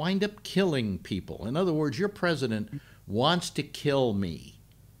it will wind up killing people. In other words, your president wants to kill me.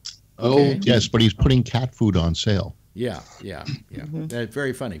 Okay? Oh, yes, but he's putting cat food on sale. Yeah. That's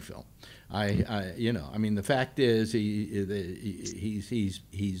very funny, Phil. The fact is he's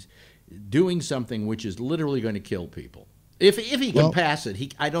doing something which is literally going to kill people. If he can pass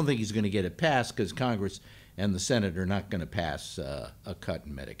it, I don't think he's going to get it passed, because Congress and the Senate are not going to pass a cut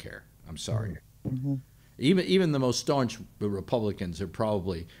in Medicare. I'm sorry. Mm-hmm. Even the most staunch Republicans are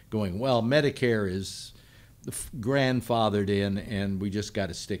probably going, well, Medicare is grandfathered in, and we just got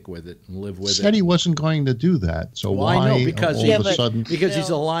to stick with it and live with it. Said he wasn't going to do that, so why? I know, because all of a sudden, because he's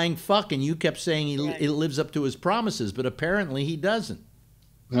a lying fuck, and you kept saying he lives up to his promises, but apparently he doesn't.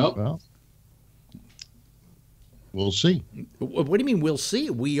 Nope. Well, we'll see. What do you mean we'll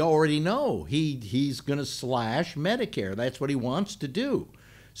see? We already know he's going to slash Medicare. That's what he wants to do.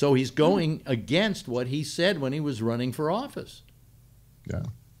 So he's going against what he said when he was running for office. Yeah.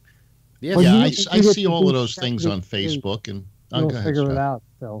 Yes. Well, I see all of those things on Facebook, and you'll figure it out,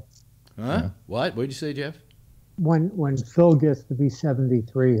 Phil. Huh? Yeah. What did you say, Jeff? When Phil gets to be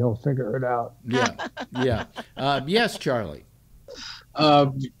 73, he'll figure it out. Yeah. Yes, Charlie.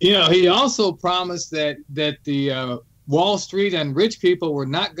 He also promised that the Wall Street and rich people were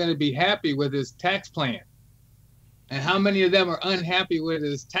not going to be happy with his tax plan. And how many of them are unhappy with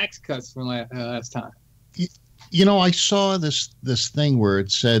his tax cuts from last time? I saw this thing where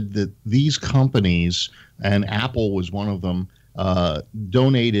it said that these companies, and Apple was one of them,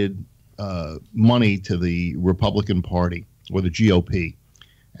 donated money to the Republican Party or the GOP.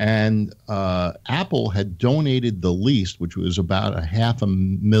 And Apple had donated the least, which was about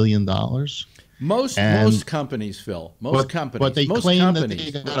 $500,000. Most companies, Phil. But they claim that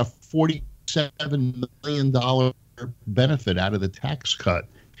they got a $47 million benefit out of the tax cut.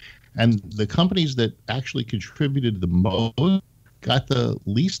 And the companies that actually contributed the most got the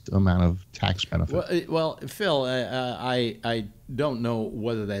least amount of tax benefit. Well, Phil, I don't know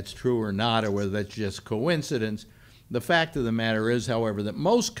whether that's true or not, or whether that's just coincidence. The fact of the matter is, however, that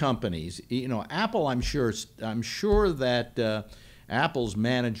most companies, Apple, I'm sure that Apple's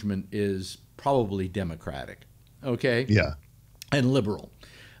management is probably Democratic, okay? Yeah. And liberal.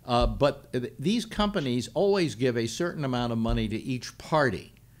 But these companies always give a certain amount of money to each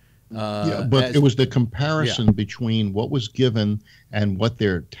party. But it was the comparison between what was given and what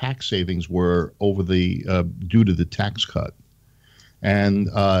their tax savings were over the due to the tax cut. And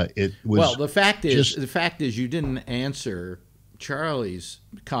it was the fact is you didn't answer Charlie's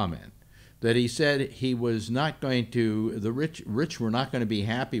comment that he said he was not going to, the rich were not going to be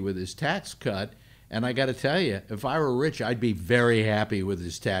happy with his tax cut. And I got to tell you, if I were rich, I'd be very happy with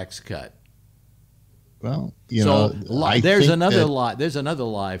his tax cut. Well, there's another lie. There's another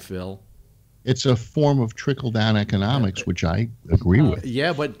lie, Phil. It's a form of trickle-down economics, which I agree with.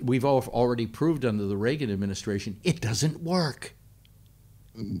 Yeah, but we've already proved under the Reagan administration it doesn't work.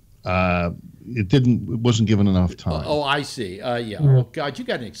 It wasn't given enough time. Oh, I see. Yeah. Oh, God, you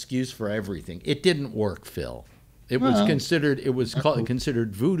got an excuse for everything. It didn't work, Phil. It was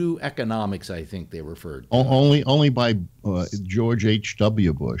considered voodoo economics, I think they referred to. Only by George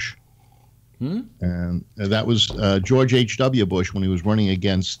H.W. Bush. And that was George H.W. Bush when he was running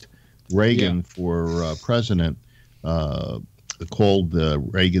against Reagan for president, called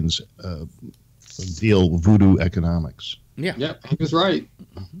Reagan's deal voodoo economics. Yeah. Yep, he was right.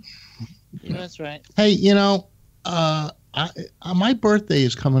 Yeah, that's right. Hey, my birthday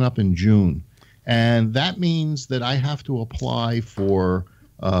is coming up in June, and that means that I have to apply for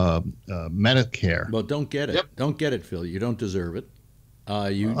Medicare. Well, don't get it. Yep. Don't get it, Phil. You don't deserve it. I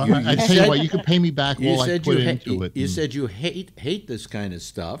tell you what, you can pay me back while I put into it. You said you hate this kind of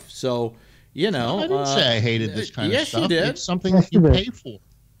stuff, so I didn't say I hated this kind of stuff. Yes, you did. It's something you pay for.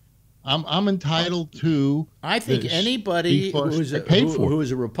 I'm entitled to. I think anybody who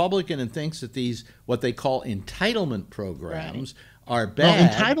is a Republican and thinks that these what they call entitlement programs are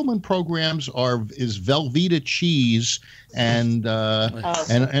bad. Entitlement programs is Velveeta cheese and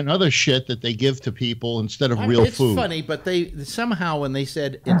other shit that they give to people instead of real food. It's funny, but they somehow when they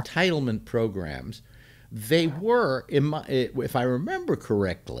said entitlement programs, they were, if I remember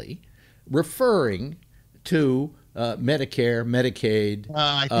correctly, referring to Medicare, Medicaid.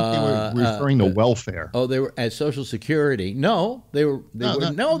 I think they were referring to welfare. Oh, they were at Social Security. No, they were. They were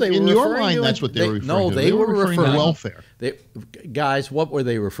in referring your mind, to. that's what they were referring to. No, they were referring to welfare. Guys, what were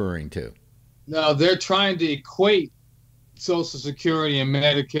they referring to? No, they're trying to equate Social Security and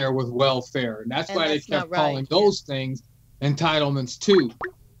Medicare with welfare, and that's why they kept calling those things entitlements too,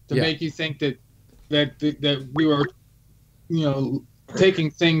 to make you think that we were, taking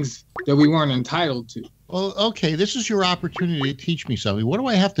things that we weren't entitled to. Well, okay, this is your opportunity to teach me something. What do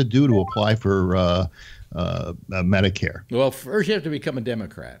I have to do to apply for Medicare? Well, first you have to become a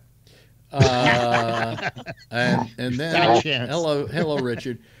Democrat, and then hello,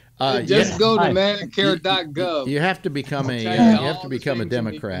 Richard. Just go to Medicare.gov. You have to become a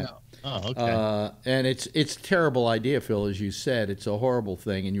Democrat. Oh, okay. And it's a terrible idea, Phil, as you said. It's a horrible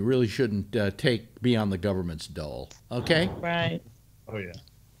thing, and you really shouldn't be on the government's dole. Okay? Right. Oh yeah.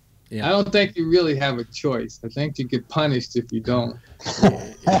 I don't think you really have a choice. I think you get punished if you don't.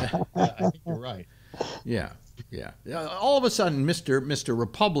 I think you're right. Yeah. All of a sudden, Mr.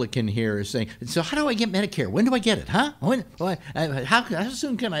 Republican here is saying, so how do I get Medicare? When do I get it? Huh? How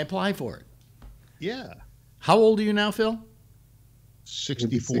soon can I apply for it? Yeah. How old are you now, Phil?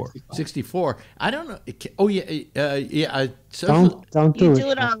 64. 64. I don't know. Oh yeah. Don't do You it.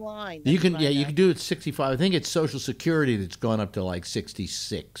 do it online. You can do it at 65. I think it's Social Security that's gone up to like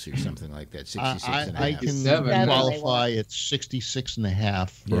 66 or something like that. 66 and a I half. can qualify at 66 and a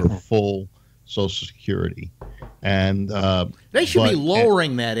half for full Social Security, and they should be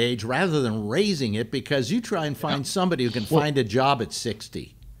lowering that age rather than raising it, because you try and find somebody who can find a job at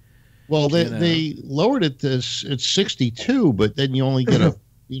 60. Well, they lowered it to it's 62, but then you only get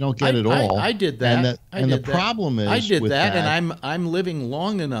you don't get it all. I did that. And the problem is I did that, and I'm living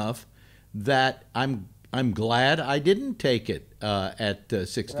long enough that I'm glad I didn't take it at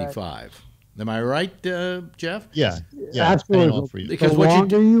 65. Right. Am I right, Jeff? Yeah, absolutely. For you. Because the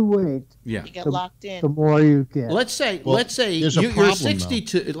longer you wait, you get locked in. The more you get. Let's say you're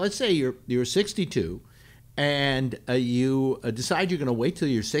 62. Let's say you're 62. And you decide you're going to wait till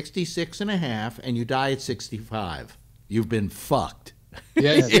you're 66 and a half, and you die at 65. You've been fucked.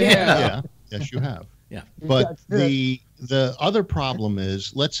 Yes, Yes, you have. Yeah. But the other problem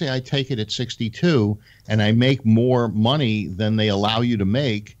is, let's say I take it at 62 and I make more money than they allow you to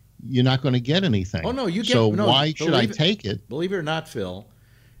make, you're not going to get anything. Oh, no, you get. So no, why should I take it? Believe it or not, Phil,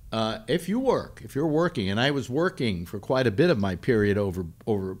 if you're working, and I was working for quite a bit of my period over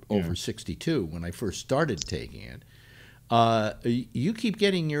 62 when I first started taking it, you keep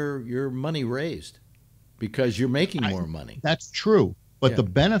getting your money raised because you're making more money. That's true, but the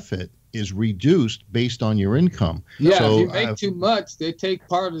benefit is reduced based on your income. Yeah, so, if you make too much, they take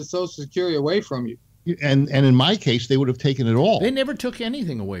part of the Social Security away from you. And in my case, they would have taken it all. They never took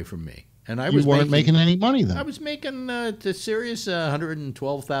anything away from me. And you weren't making any money then. I was making the serious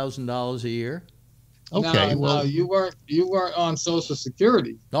 $112,000 a year. Okay, no, you weren't on Social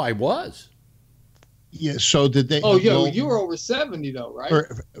Security. No, I was. Yeah. So did they? Oh, yeah, you were over 70 though, right?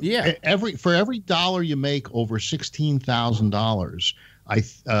 For every dollar you make over $16,000,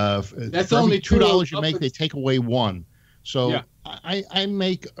 that's for only $2 you make. They take away $1. So I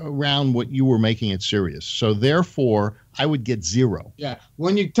make around what you were making at Sirius. So therefore, I would get 0. Yeah.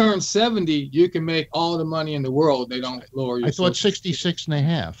 When you turn 70, you can make all the money in the world. They don't lower your. I thought 66 and a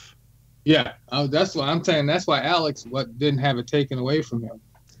half. Yeah. That's what I'm saying. That's why Alex didn't have it taken away from him.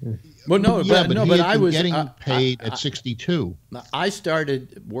 Well, no, but I was getting paid at 62. I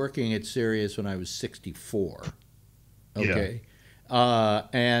started working at Sirius when I was 64. Okay. Yeah.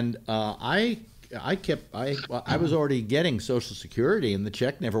 And I was already getting Social Security, and the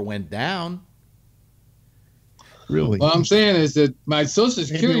check never went down. Really? What I'm saying is that my Social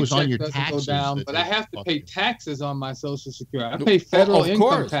Security check doesn't go down, but I have to pay taxes on my Social Security. I pay federal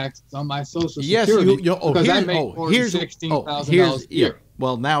income taxes on my Social Security because I make more than $16,000 a year.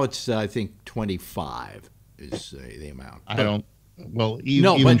 Well, now it's I think 25 is the amount. I don't. Well, but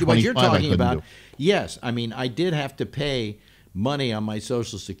even what you're talking about, yes, I mean I did have to pay money on my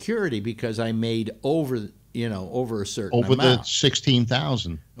Social Security because I made over a certain amount. Over the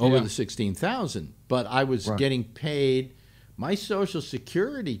 16,000. Over the 16,000. But I was getting paid. My Social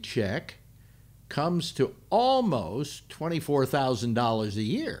Security check comes to almost $24,000 a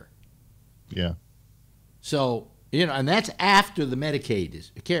year. Yeah. So, and that's after the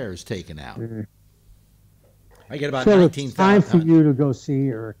Medicaid care is taken out. Mm-hmm. I get about so $19,000. It's time for you to go see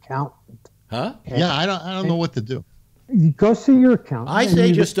your accountant. Huh? Yeah, I don't know what to do. You go see your accountant. I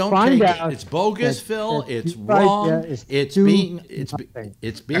say just don't take it. It's bogus, Phil. It's wrong. It's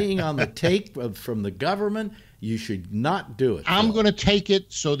being on the take from the government. You should not do it. I'm going to take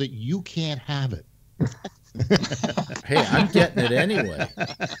it so that you can't have it. Hey, I'm getting it anyway.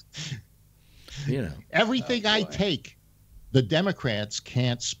 You know, everything I take, the Democrats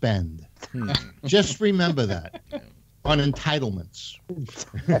can't spend. Just remember that. On entitlements.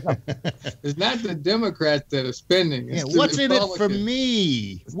 It's not the Democrats that are spending. It's the what's in it for Republicans.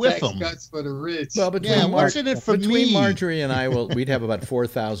 me? It's With tax them. cuts for the rich. well, What's in it for between me? Marjorie and I, we'd have about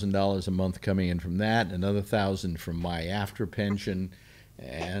 $4,000 a month coming in from that, and another $1,000 from my after pension,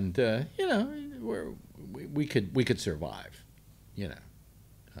 and you know, we could survive, you know.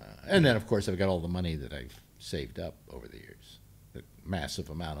 And then, of course, I've got all the money that I've saved up over the years, the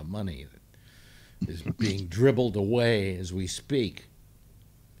massive amount of money that is being dribbled away as we speak.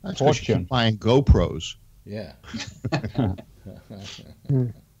 That's because you keep buying GoPros. Yeah.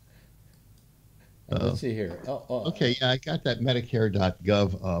 Let's see here. Okay, yeah, I got that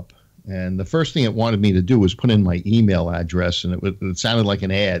Medicare.gov up, and the first thing it wanted me to do was put in my email address, and it sounded like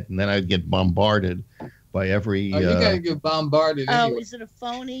an ad, and then I'd get bombarded by every. You gotta get bombarded. Anyway. Is it a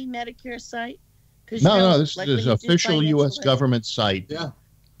phony Medicare site? No, this is an official U.S. government site. Yeah.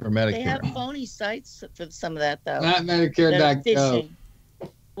 For Medicare. They have phony sites for some of that, though. Not Medicare.gov.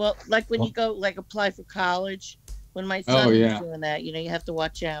 Well, like when you go, like, apply for college, when my son was doing that, you know, you have to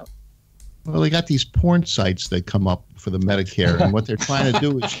watch out. Well, they got these porn sites that come up for the Medicare, and what they're trying to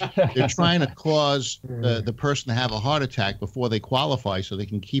do is they're trying to cause the person to have a heart attack before they qualify so they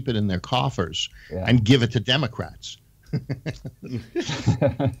can keep it in their coffers and give it to Democrats.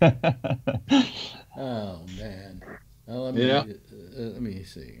 Oh, man. Well, let me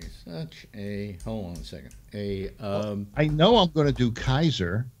see. Such a hold on a second. I know I'm going to do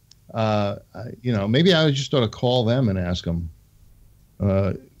Kaiser. You know, maybe I just ought to call them and ask them.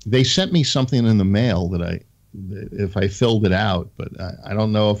 They sent me something in the mail that if I filled it out, but I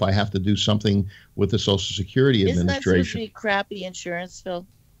don't know if I have to do something with the Social Security Administration. Isn't that supposed to be crappy insurance, Phil?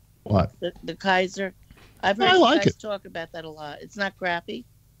 What? The Kaiser. I've heard you guys talk about that a lot. It's not crappy.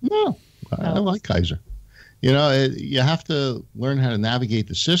 No, I like Kaiser. You know, you have to learn how to navigate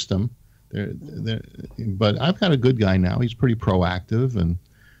the system. But I've got a good guy now. He's pretty proactive, and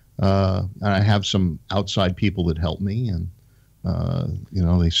I have some outside people that help me. And you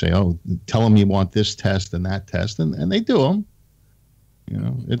know, they say, "Oh, tell them you want this test and that test," and they do them. You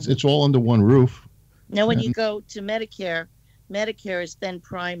know, it's all under one roof. Now, when you go to Medicare is then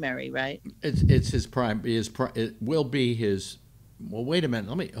primary, right? It's his prime. It will be his. Well, wait a minute.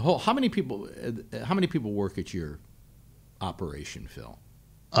 How many people work at your operation, Phil?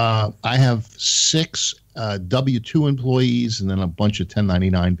 I have 6 W-2 employees and then a bunch of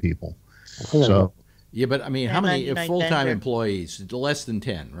 1099 people. So yeah, but I mean, how many full-time employees? Less than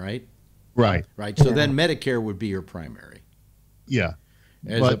 10, right? Right. Right. So then Medicare would be your primary. Yeah.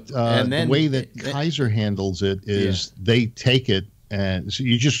 And then the way that Kaiser handles it is they take it. And so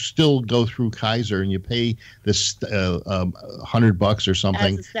you just still go through Kaiser and you pay this $100 or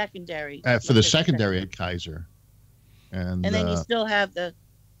something as a secondary for the secondary at Kaiser, and then you still have the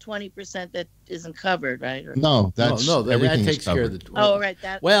 20% that isn't covered, right? No, that takes care of the. Right.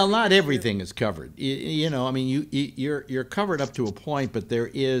 Well, not everything is covered. You know, I mean, you're covered up to a point, but there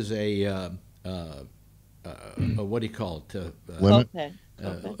is a what do you call it? Limit.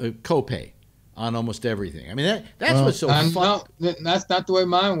 Copay. On almost everything. I mean, that's what's so fun. No, that's not the way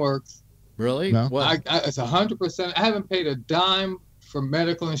mine works. Really? No. It's 100%. I haven't paid a dime for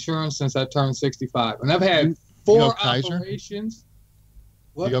medical insurance since I turned 65, and I've had 4 operations.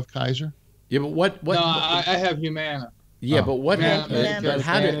 What? You have Kaiser? Yeah, but what? No, I have Humana. Yeah, but what happened? But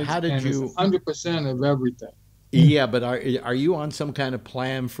how did you? 100% of everything. Yeah, but are you on some kind of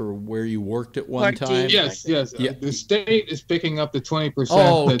plan for where you worked at one time? Yes. Yeah. The state is picking up the 20%.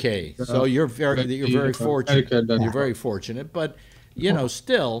 Oh, okay. So you're very fortunate. You're very fortunate, but you know,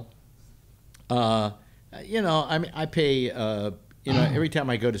 still, you know, I pay. You know, every time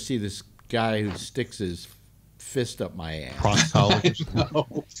I go to see this guy who sticks his fist up my ass, proctologist.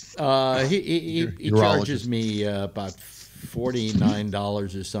 He charges me about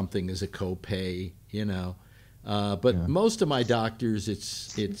 $49 or something as a copay. You know. But most of my doctors,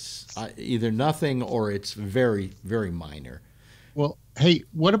 it's either nothing or it's very, very minor. Well, hey,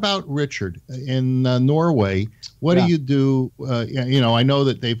 what about Richard in Norway? What do you do? You know, I know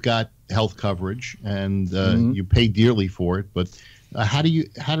that they've got health coverage and you pay dearly for it, but how do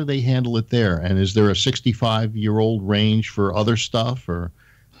they handle it there? And is there a 65-year-old range for other stuff, or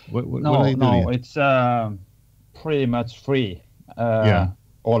what do they do? No, it's pretty much free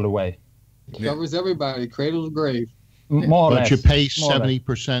all the way. It covers everybody, cradle to grave. More or less. But you pay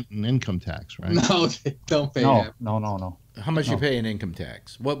 70% in income tax, right? No, they don't pay that. No. How much you pay in income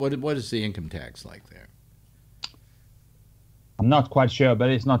tax? What is the income tax like there? I'm not quite sure, but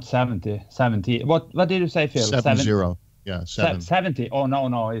it's not 70. 70. What did you say, Phil? 70. Yeah, 70. Oh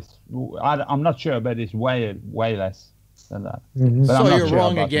no, I'm not sure, but it's way less than that. Mhm. But I'm So not you're sure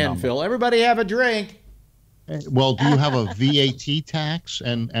wrong about the again, number. Phil. Everybody have a drink. Well, do you have a VAT tax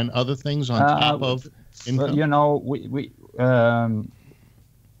and other things on top of income? Well, you know, we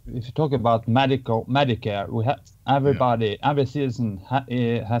if you talk about Medicare, we have every citizen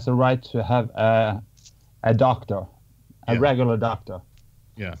has a right to have a doctor, a regular doctor.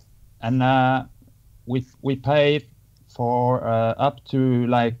 Yeah. And we pay for up to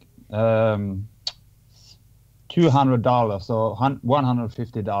like $200 or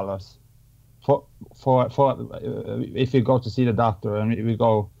 $150 for if you go to see the doctor, and we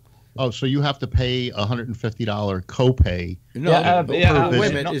go. Oh, so you have to pay $150 copay. No, wait a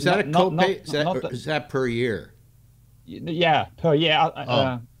minute. Is that a copay? Is that per year? Yeah, per year.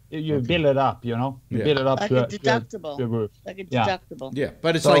 You build it up, you know. You build it up like to a deductible. Like a deductible. Yeah,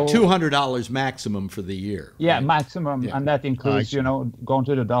 but it's like $200 maximum for the year. Yeah, right? maximum, and that includes, you know, going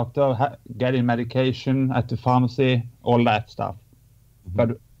to the doctor, getting medication at the pharmacy, all that stuff.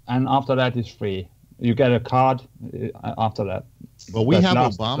 Mm-hmm. And after that, it's free. You get a card after that. Well, we have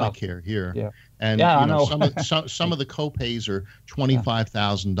Obamacare here, and I you know, know. some of the copays are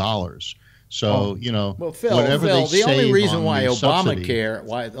 $25,000. So you know, well, Phil, the only reason why Obamacare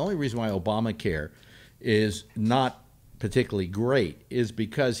is not particularly great is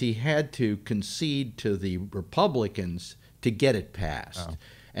because he had to concede to the Republicans to get it passed. Oh.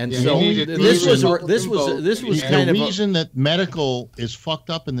 And so this was kind of the reason that medical is fucked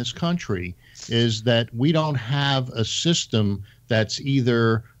up in this country is that we don't have a system that's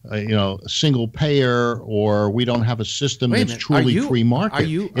either single payer, or we don't have a system that's truly free market.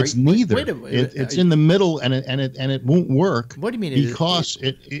 It's neither. It's in the middle, and it won't work. What do you mean? Because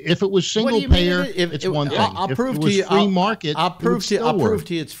if it was single payer, it's one thing. I'll prove to you. Free market. I'll prove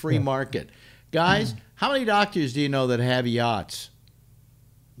to you it's free market, guys. How many doctors do you know that have yachts?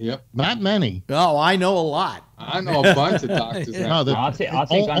 Yep. Not many. Oh, I know a lot. I know a bunch of doctors. No,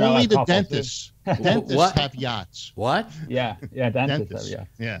 only the dentists. Dentists have yachts. What? Yeah, dentists.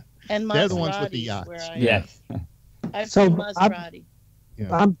 Yeah. And they're the ones with the yachts. Yes. I've seen Maserati.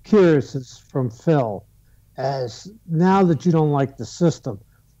 I'm curious, as from Phil, as now that you don't like the system,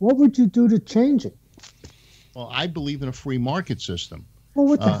 what would you do to change it? Well, I believe in a free market system. Well,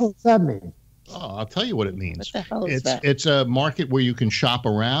 what the hell does that mean? Oh, I'll tell you what it means. What the hell is that? It's a market where you can shop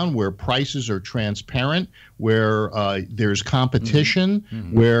around, where prices are transparent, where there's competition,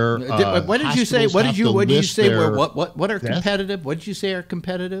 where what did you say? What did you say? What are competitive? What did you say are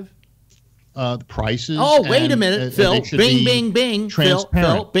competitive? The prices. Oh, wait a minute, Phil. Bing, bing, bing. Phil,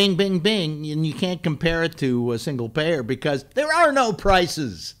 bing, bing, bing. And you can't compare it to a single payer because there are no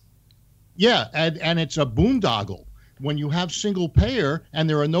prices. Yeah, and it's a boondoggle. When you have single payer and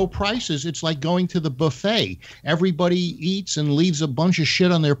there are no prices, it's like going to the buffet. Everybody eats and leaves a bunch of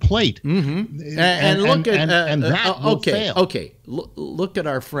shit on their plate. Mm-hmm. And look at that will fail. Okay. Look at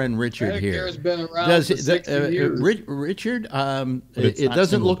our friend Richard here. Medicare's been around for 60 years. Richard, it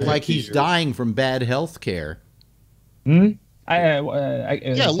doesn't look like he's dying from bad health care. I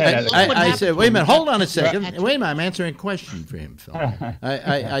said, wait a minute, hold on a second. Wait a minute, I'm answering a question for him, Phil.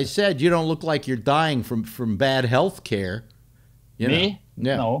 I said, you don't look like you're dying from bad health care. Me?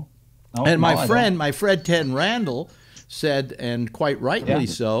 Yeah. No. And my friend Ted Randall said, and quite rightly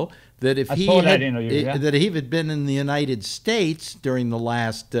so, that if he had been in the United States during the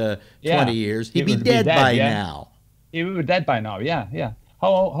last 20 years, he'd be dead by now. He would be dead by now, yeah. How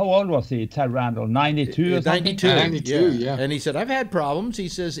old was he, Ted Randall? 92 or something? 92, yeah. And he said, I've had problems. He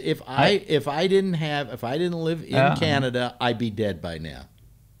says, if I didn't live in Canada, I'd be dead by now.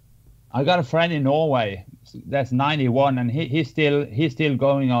 I got a friend in Norway that's 91, and he's still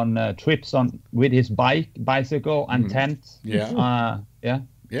going on trips with his bicycle and tent. Yeah.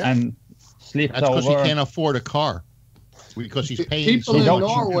 And sleeps That's because he over. can't afford a car. Because he's paying. People in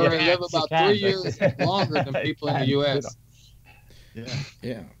Norway live about 3 years longer than people in the U.S.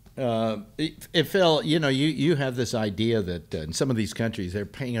 Yeah. Phil, you have this idea that in some of these countries they're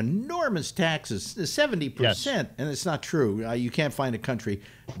paying enormous taxes, 70%, and it's not true. You can't find a country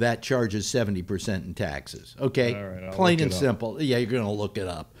that charges 70% in taxes. Okay, all right, plain and simple. Yeah, you're going to look it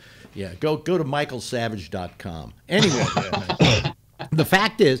up. Yeah, go to michaelsavage.com. Anyway, the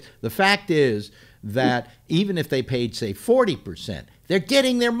fact is that even if they paid, say, 40%, they're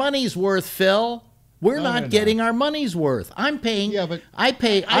getting their money's worth, Phil. We're not getting our money's worth. I'm paying. Yeah, but I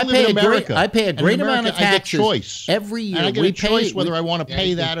pay a great amount of taxes every year. And I get a choice whether I want to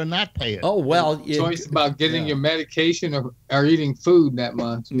pay that or not pay it. Oh well, choice about getting your medication or eating food that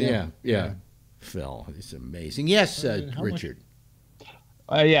month. Yeah. Phil, it's amazing. Yes, Richard.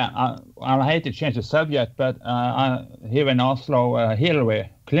 I hate to change the subject, but here in Oslo, Hillary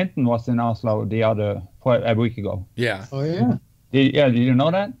Clinton was in Oslo a week ago. Yeah. Oh yeah. Did you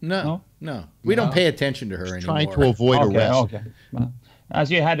know that? No. We don't pay attention to her anymore. Trying to avoid arrest. Okay. As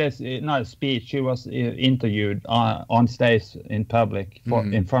she had not a speech, she was interviewed on stage in public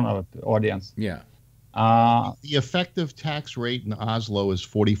in front of an audience. Yeah. The effective tax rate in Oslo is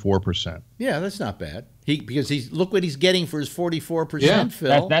 44%. Yeah, that's not bad. Look what he's getting for his 44%,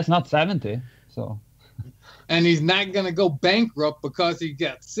 Phil. That's not 70. So. And he's not going to go bankrupt because he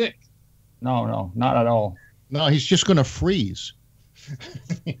got sick. No, not at all. No, he's just going to freeze.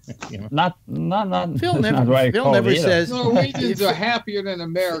 Not Phil never says Norwegians are happier than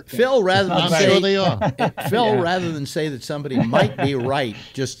Americans. Phil, rather than say they are. Phil, rather than say that somebody might be right,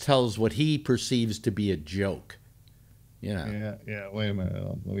 just tells what he perceives to be a joke. Yeah. Wait a minute.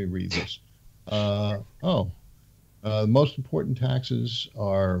 Let me read this. The most important taxes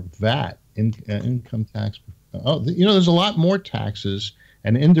are VAT, income tax. There's a lot more taxes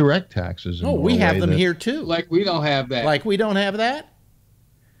and indirect taxes. We have them here too. Like we don't have that. Like we don't have that.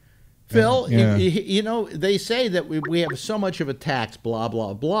 Phil, they say that we have so much of a tax, blah,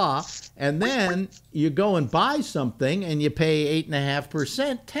 blah, blah, and then you go and buy something and you pay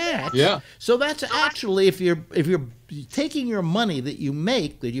 8.5% tax. Yeah. So that's actually, if you're taking your money that you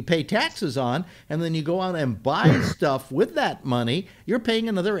make, that you pay taxes on, and then you go out and buy stuff with that money, you're paying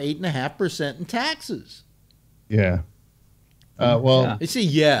another 8.5% in taxes. Yeah. You see,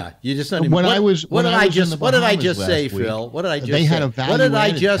 you just don't even. What did I just say, Phil? What did I just say? They had a value-added What did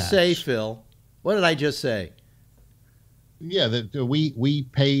I just tax. say, Phil? What did I just say? Yeah, that we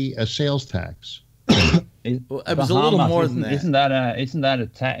pay a sales tax. It was a little more than that. Isn't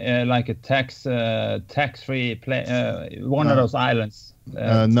that like a tax-free one of those islands?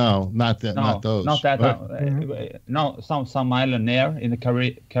 No, not that. No, not those. Not that. No, some island there in the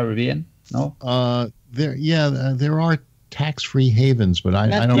Caribbean. No. There are tax-free havens, but I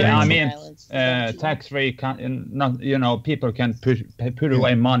don't. Yeah, know. I mean, tax-free. People can put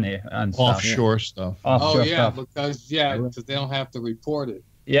away money and offshore stuff. Offshore stuff. Because they don't have to report it.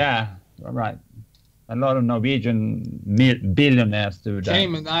 Yeah, right. A lot of Norwegian billionaires do that.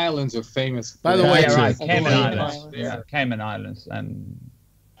 Cayman Islands are famous. By the way, right. Cayman Islands. Yeah, Cayman Islands and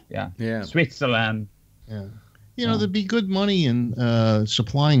Switzerland. Yeah. There'd be good money in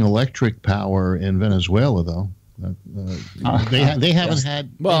supplying electric power in Venezuela, though. They haven't had.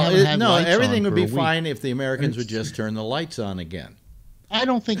 Everything would be fine if the Americans would just turn the lights on again. I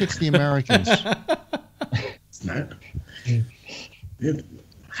don't think it's the Americans. It's not.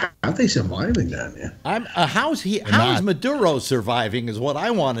 How are they surviving down there? How's Maduro surviving is what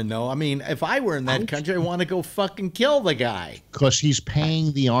I want to know. I mean, if I were in that country, I want to go fucking kill the guy. Because he's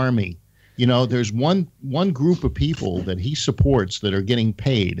paying the army. There's one group of people that he supports that are getting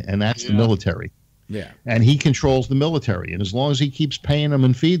paid, and that's the military. Yeah. And he controls the military. And as long as he keeps paying them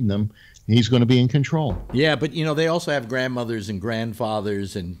and feeding them, he's going to be in control. Yeah, but, they also have grandmothers and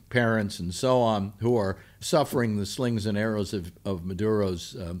grandfathers and parents and so on who are suffering the slings and arrows of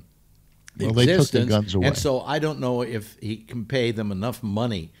Maduro's existence. They took the guns away. And so I don't know if he can pay them enough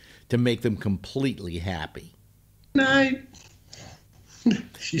money to make them completely happy.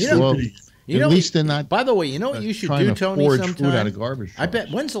 She's at least they're not. By the way, what you should do, Tony, forge sometime? Food out of garbage I bet.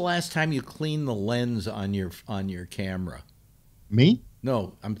 When's the last time you cleaned the lens on your camera? Me?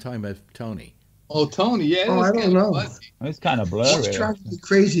 No, I'm talking about Tony. Oh, Tony, yeah. I don't know. It's kind of blurry. She's driving me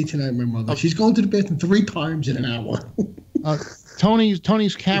crazy tonight, my mother. She's going to the bathroom 3 times in an hour.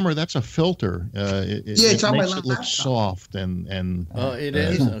 Tony's camera, that's a filter. It's on my laptop. It looks soft and. It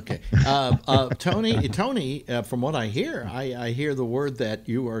is okay. Tony. From what I hear the word that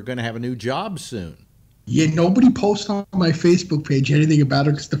you are going to have a new job soon. Yeah, nobody posts on my Facebook page anything about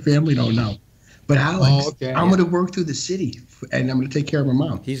it because the family don't know. But Alex, I'm going to work through the city, and I'm going to take care of my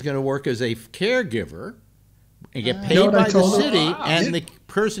mom. He's going to work as a caregiver and get paid by the city, and the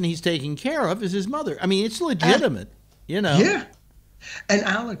person he's taking care of is his mother. I mean, it's legitimate, Yeah. And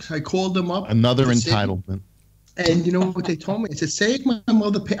Alex, I called them up. Another entitlement. And you know what they told me? I said, say if my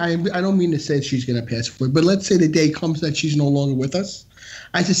mother, I don't mean to say she's going to pass away, but let's say the day comes that she's no longer with us.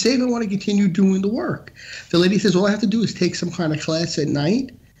 I said, say if I want to continue doing the work. The lady says, all I have to do is take some kind of class at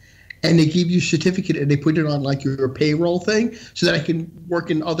night, and they give you a certificate, and they put it on like your payroll thing so that I can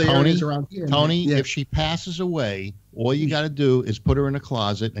work in other areas around here. Tony, if she passes away, all you got to do is put her in a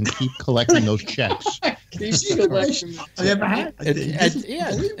closet and keep collecting those checks. You see the relation I ever had?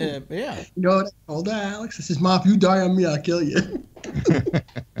 Yeah. You know what I told her, Alex? I says, Mom, if you die on me, I'll kill you.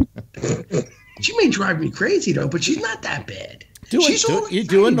 She may drive me crazy, though, but she's not that bad. You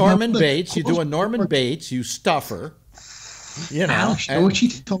do a Norman Bates. You stuff her. You know, Alex, you know what she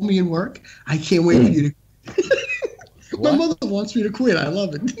told me in work? I can't wait for you to. My mother wants me to quit. I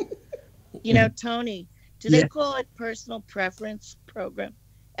love it. You know, Tony, do they call it personal preference program?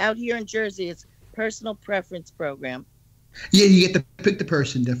 Out here in Jersey, it's personal preference program. Yeah, you get to pick the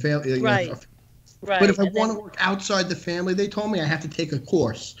person, the family. Right. Right. But if I want to work outside the family, they told me I have to take a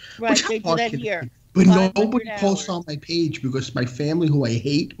course. Right, they do that here. But nobody posts on my page because my family, who I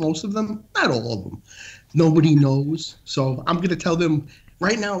hate, most of them, not all of them, nobody knows. So I'm going to tell them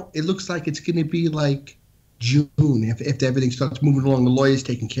right now, it looks like it's going to be like June if everything starts moving along. The lawyer's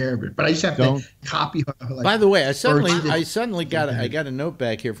taking care of it. But I just have to copy her. Like, by the way, I suddenly got a note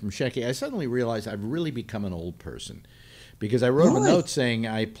back here from Shecky. I suddenly realized I've really become an old person because I wrote a note saying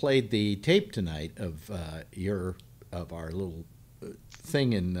I played the tape tonight of our little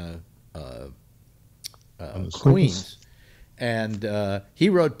thing in Queens, and he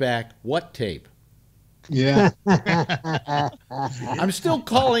wrote back, "What tape?" Yeah. I'm still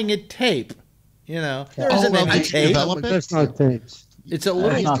calling it tape. You know, there isn't any tape. There's no tapes. It's a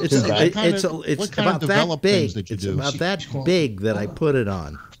little. It's about that big. It's about that big that I put it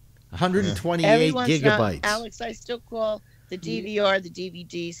on. 128 gigabytes. Alex, I still call the DVR the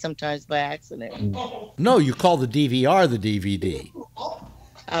DVD sometimes by accident. No, you call the DVR the DVD.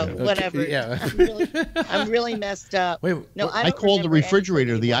 Whatever. Yeah. I'm really messed up. Wait, no, I call the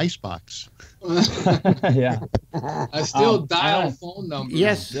refrigerator the icebox. Yeah. I still dial phone numbers.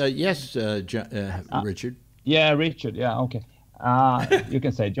 Yes, Richard. Yeah, Richard. Yeah, okay. You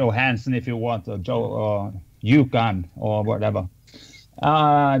can say Joe Hansen if you want, or Joe Yukon or whatever.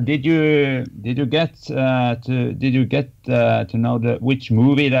 Did you get to know which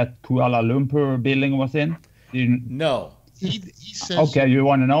movie that Kuala Lumpur building was in? No. He says. Okay, you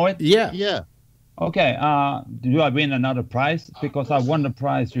want to know it? Yeah. Yeah. Okay. Do I win another prize? Because I won the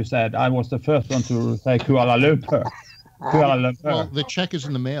prize. You said I was the first one to say Kuala Lumpur. Kuala Lumpur. Well, the check is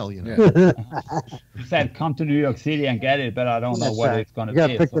in the mail, you know. Yeah. He said come to New York City and get it, but I don't know what it's going to be. You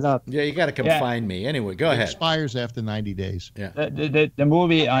got to pick it up. Yeah, you got to come find me. Anyway, go ahead. It expires after 90 days. Yeah. The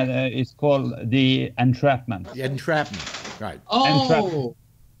movie is called The Entrapment. Entrapment. Right. Oh.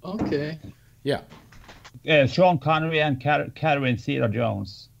 Okay. Yeah. Sean Connery and Catherine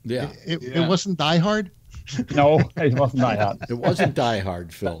Zeta-Jones. Yeah. It wasn't Die Hard? No, it wasn't Die Hard. It wasn't Die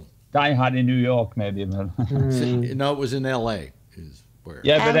Hard, Phil. Die Hard in New York, maybe. No, it was in L.A. Is where.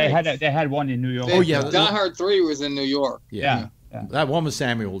 Yeah, but they had one in New York. Die Hard 3 was in New York. Yeah. That one with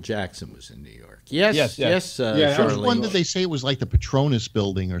Samuel Jackson was in New York. Yes. Which one did they say it was like the Patronus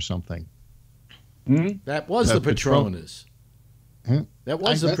building or something? That was the Patronus. That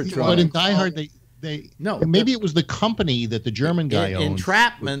was the Patronus. But in Die Hard, maybe it was the company that the German guy owned.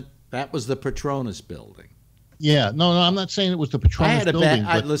 Entrapment, that was the Patronus building. Yeah, no, I'm not saying it was the Patronus building.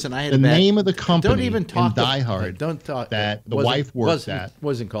 The name of the company. Don't even talk in Die Hard. Don't talk that the wife worked at.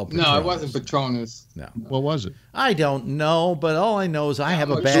 Wasn't called Patronus. No, it wasn't Patronus. No. What was it? I don't know, but all I know is I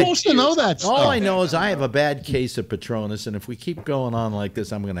have a bad. You're supposed to know that stuff. All I know is I have a bad case of Patronus, and if we keep going on like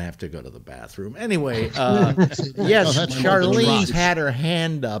this, I'm going to have to go to the bathroom. Anyway, yes, Charlene's had her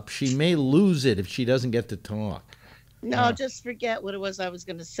hand up. She may lose it if she doesn't get to talk. No, just forget what it was I was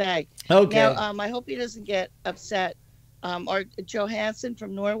going to say. Okay. Now, I hope he doesn't get upset. Or Johansson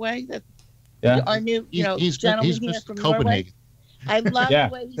from Norway, our new, gentleman here from Copenhagen. Norway. I love the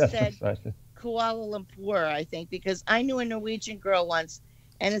way he said Kuala Lumpur, I think, because I knew a Norwegian girl once,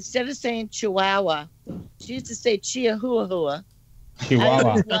 and instead of saying Chihuahua, she used to say Chihuahua.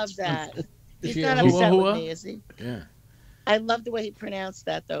 Chihuahua. I love that. He's not upset with me, is he? Yeah. I love the way he pronounced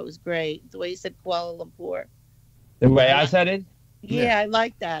that, though. It was great. The way he said Kuala Lumpur. The way I said it? Yeah, I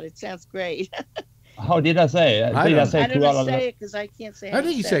like that. It sounds great. How did I say it? I don't say it because I can't say it. I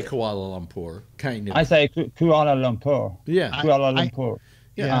think you say Kuala Lumpur, kind of. I say Kuala Lumpur. Yeah. Kuala Lumpur.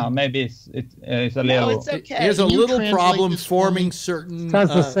 Maybe it's a little. No, it's okay. There's a little problem forming certain. Sounds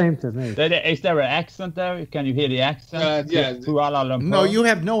the same to me. Is there an accent there? Can you hear the accent? Yeah. Kuala Lumpur. No, you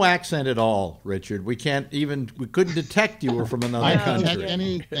have no accent at all, Richard. We couldn't detect you were from another country. I can't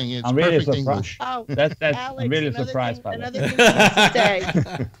anything. It's I'm really perfect surprised. English. Oh, Alex, I'm really surprised by that. Another thing to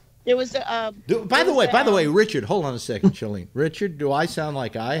say. There was a. By the way, Richard, hold on a second, Charlene. Richard, do I sound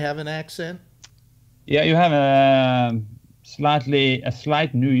like I have an accent? Yeah, you have a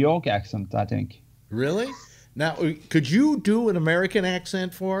slight New York accent, I think. Really? Now, could you do an American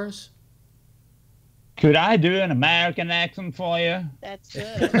accent for us? Could I do an American accent for you? That's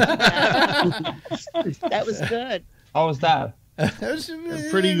good. That was good. How was that? That was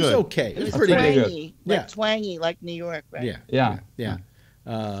pretty good. Okay. It was pretty twangy, good. like twangy, like New York, right? Yeah.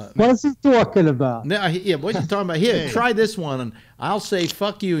 What is he talking about? What are you talking about? Here, try this one, and I'll say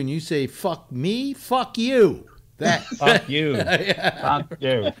 "fuck you," and you say "fuck me," "fuck you." Fuck you. Fuck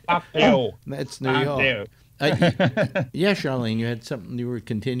you. Fuck you. That's New Fuck York. you. Yeah, Charlene, you had something you were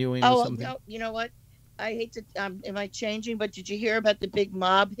continuing Oh, or something? no, you know what? I hate to. Am I changing? But did you hear about the big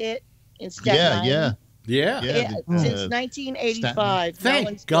mob hit in Staten Island? Yeah. Since 1985.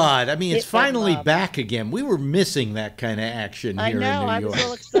 Thank God. I mean, it's finally back again. We were missing that kind of action here in New York. I was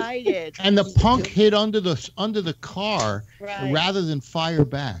so excited. And the punk hid under the car rather than fire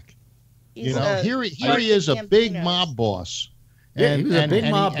back. He's Here he is, a big mob boss. And, he was a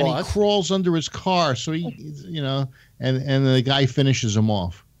big mob boss. And he crawls under his car, so and the guy finishes him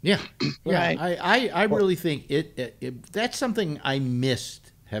off. Yeah, Right. I really think that's something I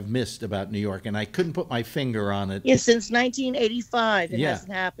have missed about New York, and I couldn't put my finger on it. Yeah, since 1985, it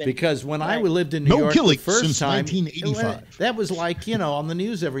hasn't happened. Because when I lived in New York killing the first since time, 1985. that was like, on the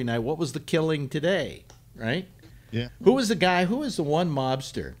news every night. What was the killing today, right? Yeah. Who was the one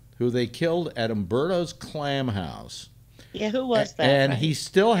mobster who they killed at Umberto's Clam House? Yeah, who was that? And he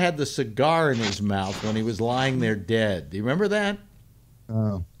still had the cigar in his mouth when he was lying there dead. Do you remember that?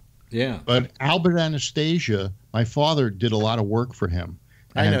 Oh. Yeah. But Albert Anastasia, my father did a lot of work for him.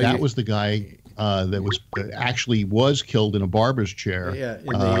 I And know that was the guy that was killed in a barber's chair. Yeah,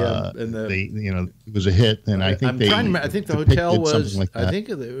 it was a hit, and I think I think the hotel was. Like I think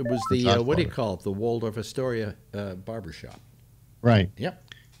it was the what do you call it? The Waldorf Astoria barbershop. Right. Yep.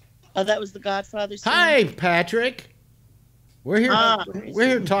 Oh, that was the Godfather scene? Hi, Patrick. We're here. We're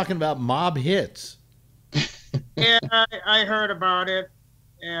here talking about mob hits. Yeah, I heard about it,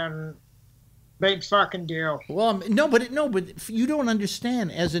 and big fucking deal. Well, no, but you don't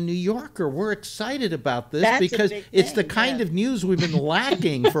understand. As a New Yorker, we're excited about this because it's the kind of news we've been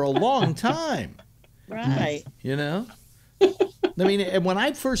lacking for a long time. Right. I mean, when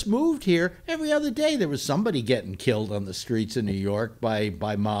I first moved here, every other day there was somebody getting killed on the streets of New York by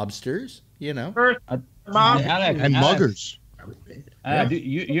mobsters. And muggers.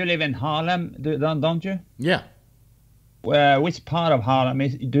 You live in Harlem, don't you? Yeah. Which part of Harlem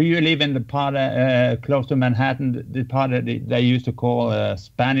do you live in? The part close to Manhattan, the part that they used to call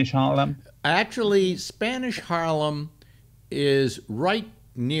Spanish Harlem? Actually, Spanish Harlem is right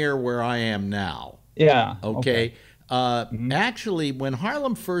near where I am now. Yeah. Okay. Actually, when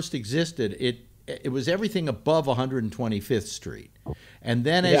Harlem first existed, it was everything above 125th Street. And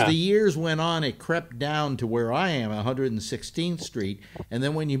then as the years went on, it crept down to where I am, 116th Street. And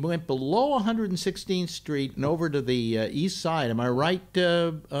then when you went below 116th Street and over to the east side, am I right,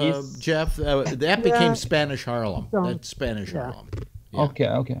 Jeff? That became Spanish Harlem. That's Spanish Harlem.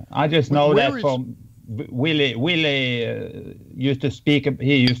 Yeah. Okay. I just know that from Willie used to speak.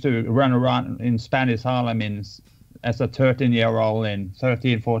 He used to run around in Spanish Harlem as a 13-year-old in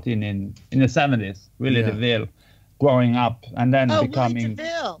 14 in the 70s. Willie DeVille. Growing up and then becoming. Willie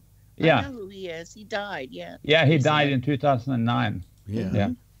DeVille. Yeah. I know who he is. He died. Yeah. Yeah, he died in 2009. Yeah.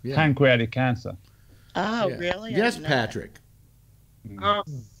 Pancreatic cancer. Oh, really? Yes, Patrick.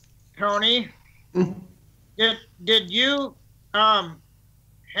 Tony, did you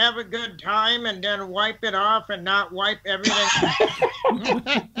have a good time and then wipe it off and not wipe everything?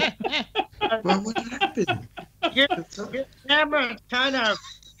 Well, what happened? Your camera kind of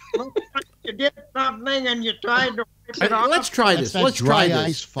looked like you did something and you tried to wipe it off. Let's try this. Let's try this.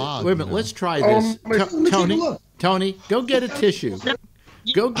 Ice fog, Wait a minute. Let's try this. Tony, go get a tissue.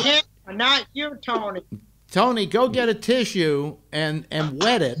 Not you, Tony. Tony, go get a tissue and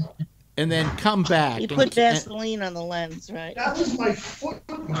wet it, and then come back. You put Vaseline on the lens, right? That was my foot.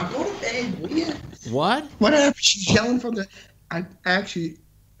 Go to bed, will you? What? What happened? She's yelling from the.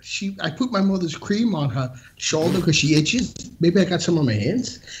 I put my mother's cream on her shoulder because she itches. Maybe I got some on my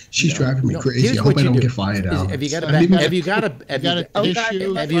hands. She's driving me crazy. I hope I don't get fired out. Have you got a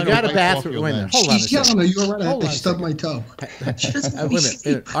bathroom? Wait a minute. Hold on. She's yelling. Are you all right? I stubbed my toe. Wait a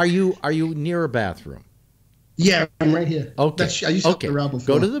minute. Are you near a bathroom? Yeah, I'm right here. Okay. I used to have the Ramble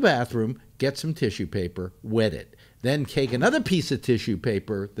Go to the bathroom, get some tissue paper, wet it. Then take another piece of tissue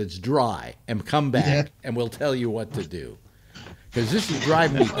paper that's dry and come back, and we'll tell you what to do. Because this is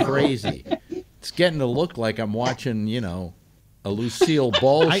driving me crazy. It's getting to look like I'm watching, a Lucille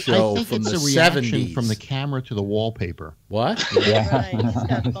Ball show from the 70s. From the camera to the wallpaper. What? Yeah.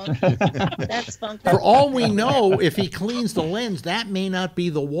 Right. That's funky. For all we know, if he cleans the lens, that may not be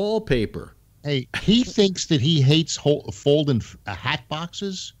the wallpaper. Hey, he thinks that he hates folding hat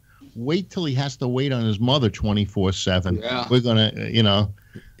boxes. Wait till he has to wait on his mother 24/7. Yeah. We're gonna,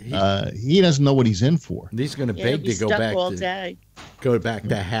 he doesn't know what he's in for. He's going to beg to go back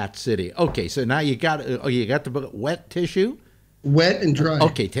to Hat City. Okay, so now you got the wet tissue. Wet and dry.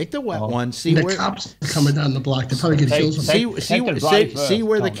 Okay, take the wet one. See the where cops are coming down the block. They probably get chills. See where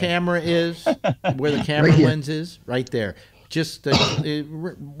the camera is, where the camera lens is, right there. Just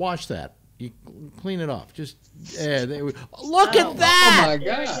wash that. You clean it off. Just look at that! Oh my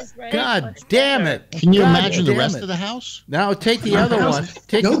God! God damn it! Can you imagine the rest of the house? Now take the other one.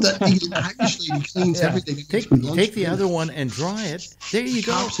 The Irish lady cleans everything. Take the other one and dry it. There you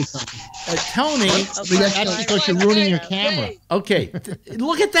go. Tony, that's because you're ruining your camera. Okay,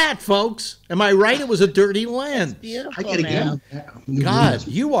 look at that, folks. Am I right? It was a dirty lens. Beautiful, I gotta get out. God,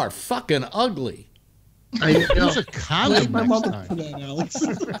 you are fucking ugly. I know. Use a condom my next mother time. for that, Alex.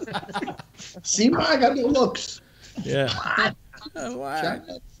 See, Ma, I got no looks. Yeah.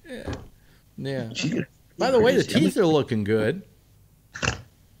 Yeah. By the way, the teeth are looking good.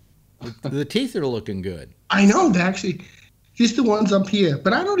 The teeth are looking good. I know, they're actually just the ones up here,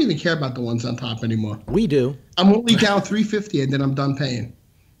 but I don't even care about the ones on top anymore. We do. I'm only down $350, and then I'm done paying.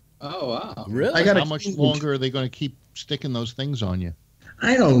 Oh wow! Really? How much longer are they going to keep sticking those things on you?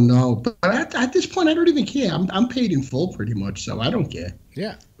 I don't know, but at this point, I don't even care. I'm paid in full pretty much, so I don't care.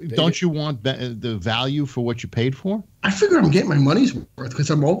 Yeah. Don't you want the value for what you paid for? I figure I'm getting my money's worth because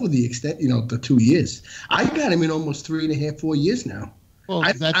I'm over the extent, the 2 years. I got him in almost 3.5, 4 years now. Well,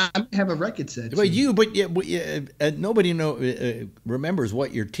 I have a record set. But nobody remembers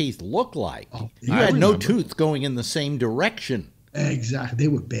what your teeth look like. Oh, you had no tooth going in the same direction. Exactly. They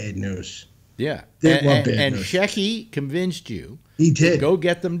were bad news. Yeah. And Shecky convinced you. He did. To go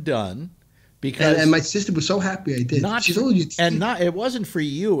get them done. Because and my sister was so happy I did. It wasn't for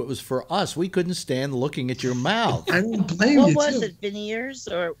you. It was for us. We couldn't stand looking at your mouth. I don't blame you. What was it, veneers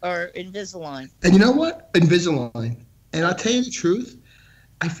or Invisalign? And you know what? Invisalign. And I'll tell you the truth.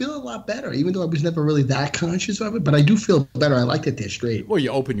 I feel a lot better, even though I was never really that conscious of it. But I do feel better. I like that they're straight. Well,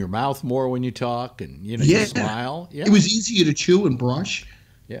 you open your mouth more when you talk, and you smile. Yeah. It was easier to chew and brush.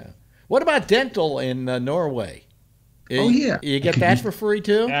 Yeah. What about dental in Norway? Oh yeah, you get that for free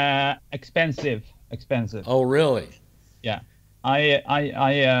too. Expensive. Oh really? Yeah, I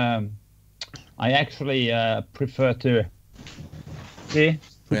actually prefer to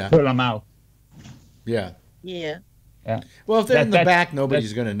pull them out. Yeah. Yeah. Yeah. Well, if they're in the back,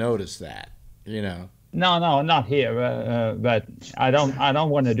 nobody's going to notice that. No, not here. But I don't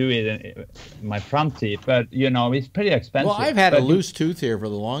want to do it in my front teeth. But it's pretty expensive. Well, I've had a loose tooth here for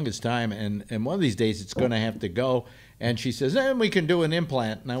the longest time, and one of these days it's going to have to go. And she says, we can do an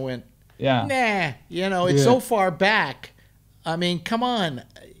implant. And I went, nah, it's so far back. I mean, come on.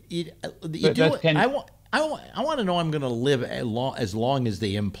 You do it. I want to know I'm going to live as long as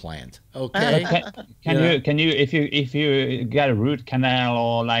the implant. Okay. Can you if you get a root canal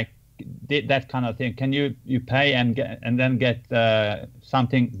or like that kind of thing, can you pay and then get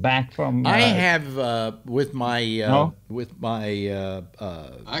something back from? I have with my I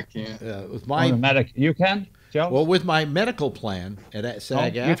can't with my medic. You can. Joe? Well, with my medical plan at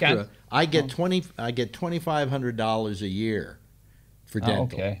SAG-AFTRA, I get $2,500 a year for dental.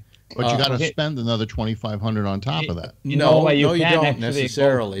 Okay. But you got to spend another $2,500 on top of that. No, you don't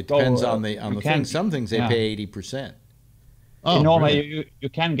necessarily. It depends on the thing. Some things they pay 80%. Oh, normally you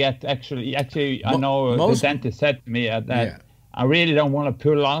can get actually. I know the dentist said to me that I really don't want to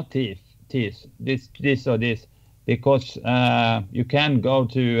pull out teeth, this or this, because you can go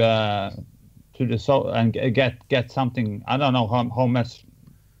to the and get something. I don't know how much,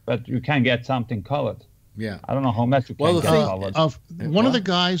 but you can get something covered. Yeah, I don't know how much you can get covered. One of the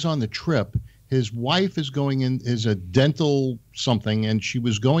guys on the trip, his wife is a dental something, and she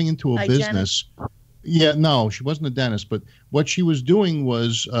was going into a business. Yeah, no, she wasn't a dentist, but what she was doing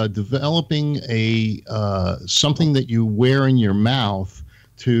was developing a something that you wear in your mouth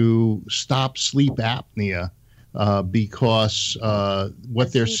to stop sleep apnea. Because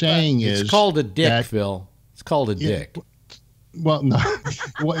what they're saying is it's called a dick, Phil. It's called a dick. Well, no.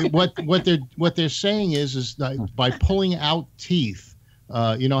 what they're saying is that by pulling out teeth,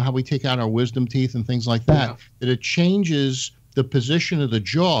 how we take out our wisdom teeth and things like that, that it changes the position of the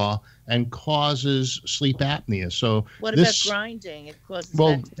jaw and causes sleep apnea. So what about grinding? It causes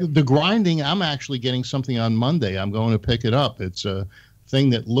the grinding. I'm actually getting something on Monday. I'm going to pick it up. It's a thing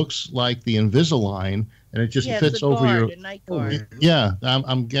that looks like the Invisalign, and it just fits over your. A night guard. Yeah,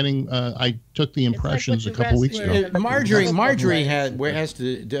 I'm getting. I took the impressions a couple weeks ago. Marjorie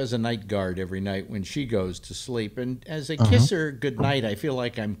does a night guard every night when she goes to sleep, and as I kiss her goodnight, I feel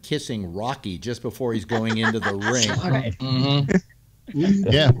like I'm kissing Rocky just before he's going into the ring.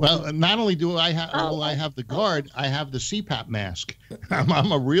 Yeah, well, not only do I have the guard, I have the CPAP mask.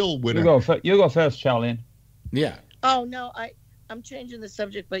 I'm a real winner. You go first, Charlene. Yeah. Oh no, I'm changing the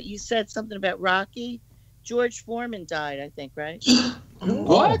subject, but you said something about Rocky. George Foreman died, I think, right?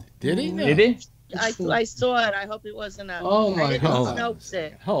 What? Did he? Did he? I saw it. I hope it wasn't a. Oh my I didn't God. Snopes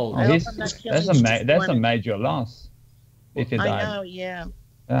it. Hold I on. hope I'm not killing That's George a Foreman. major loss. If he I died. know, yeah.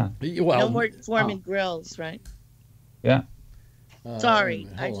 Yeah. Well, No more Foreman grills, right? Yeah. Sorry,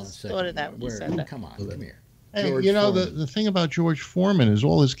 hold I on a just second. thought of that when you said that. Come on, come here. Hey, George you know, Foreman. the thing about George Foreman is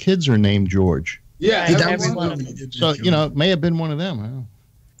all his kids are named George. Yeah, Right, that every was one of one them. So, you know, it may have been one of them.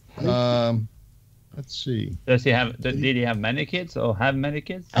 Let's see. Did he have many kids or have many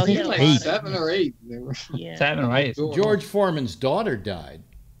kids? Oh, think yeah, like a lot of 7 them. or 8. They were. Yeah. 7 or 8. George Foreman's daughter died.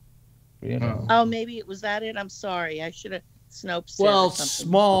 Really? Oh, maybe it was that it. I'm sorry. I should have Snopes it Well, or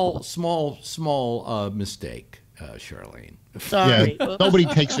something. small mistake, Charlene. Sorry. Yeah, nobody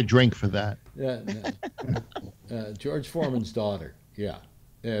takes a drink for that. Yeah, no. George Foreman's daughter. Yeah,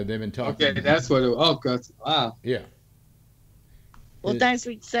 they've been talking. Okay, that's what it was. Oh, God. Wow. Yeah. Well, thanks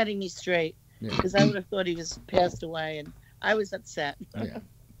for setting me straight, Yeah. because I would have thought he was passed away, and I was upset. Yeah,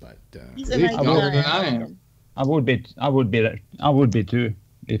 but He's a He's nice younger guy. than I am. I would be too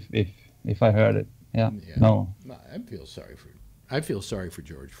if I heard it. Yeah. No. I feel sorry for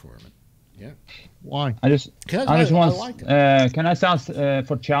George Foreman. Yeah. Why? I just I want. liked him. Can I sound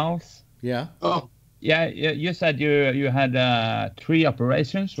for Charles? Yeah. Oh, Yeah. You said you had 3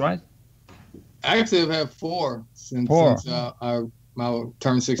 operations, right? actually, I've had 4 since I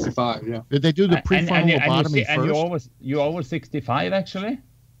turned 65. Yeah. Did they do the prefrontal lobotomy first? you always 65 actually.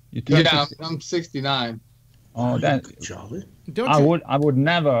 You turned Yeah, 60 I'm 69. Oh, that Charlie. I would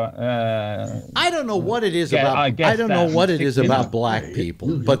never. I don't know what it is Yeah, about. I guess I don't know that. what it is 69. about black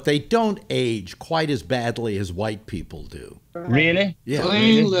people, but they don't age quite as badly as white people do. Really? Yeah.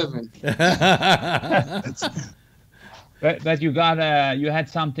 Clean living. But you got you had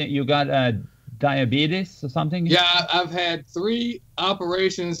something. You got diabetes or something. Yeah, I've had 3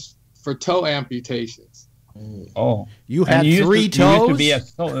 operations for toe amputations. Oh, You And had you 3 used to, You used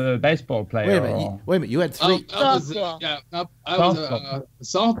to toes. be a baseball player. Wait a minute. or- Wait a minute. You had 3. I was, Softball. I was a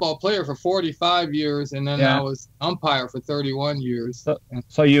softball player for 45 years, and then Yeah. I was umpire for 31 years.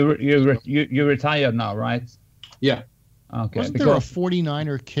 So you retired now, right? Yeah. Okay. Wasn't there a Because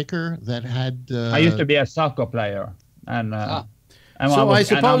 49er kicker that had? I used to be a soccer player, and So I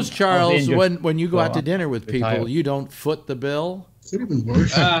suppose, Charles, injured. when you go So out to dinner with people, retired. you don't foot the bill. Could have been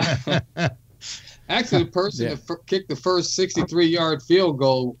worse. Actually, the person Yeah. that kicked the first 63-yard field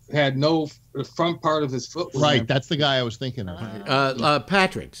goal had no the front part of his foot. Was Right, in. that's the guy I was thinking of.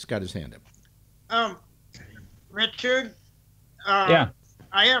 Patrick's got his hand up. Richard, Yeah.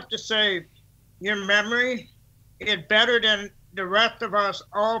 I have to say, your memory is better than the rest of us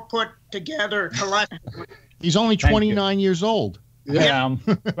all put together collectively. He's only Thank you. 29 years old. Yeah, I'm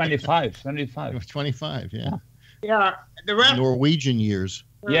 25. He was 25, yeah. Yeah, the rest. Norwegian years.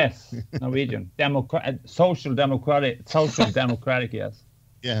 Yes, Norwegian. Social democratic, yes.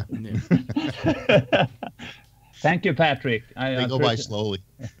 Yeah, Thank you, Patrick. they go by slowly.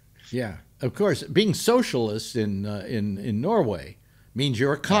 Yeah, of course. Being socialist in Norway means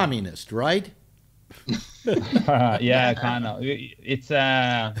you're a communist, right? Yeah, kind of. It's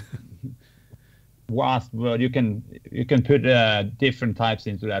a vast word. You can put different types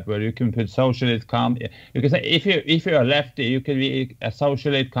into that word. You can put socialist, you can say if you're a lefty, you can be a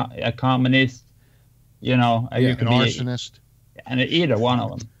socialist, a communist. You know, you An can arsonist. and either one of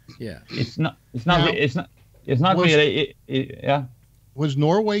them. Yeah. It's not Now, really. Yeah. Was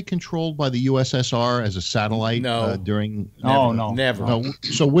Norway controlled by the USSR as a satellite No. during? Never. No.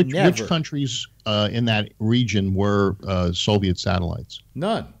 So which Never. countries in that region were Soviet satellites?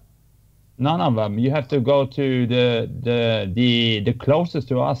 None. None of them. You have to go to the closest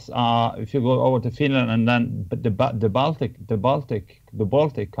to us. If you go over to Finland and then the Baltic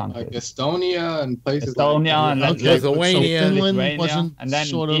countries. Like Estonia and places Estonia like and Okay, Lithuania. so Finland Lithuania, wasn't and then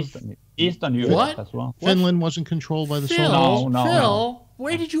sort of. Eastern Europe What? as well. Finland wasn't controlled by the Phil, Soviets. No. Phil,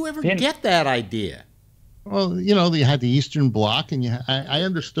 where did you ever get that idea? Well, you know, they had the Eastern Bloc, and I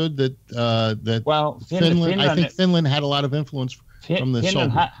understood that Well, Finland. I think Finland had a lot of influence from the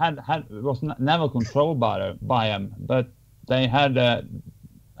Finland Soviets. was never controlled by them, but they had a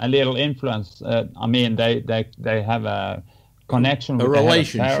little influence. I mean, they have a connection A with the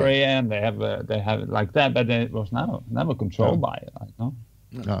relationship. area, and they have it like that, but it was never controlled by it. No.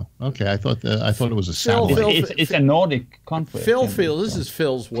 Oh, okay. I thought it was a Phil, satellite. It's a Nordic country. Phil, this is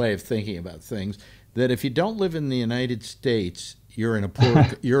Phil's way of thinking about things. That if you don't live in the United States, you're in a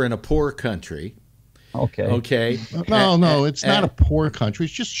poor country. Okay. Okay. No, it's not a poor country.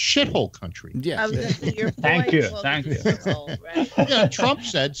 It's just shithole country. I Yeah. was gonna say, your Thank boy you, called thank it you. shithole, right? Yeah, Trump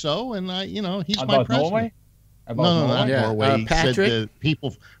said so, and he's my About president. Norway? about No, Norway? not Norway. He said Patrick? that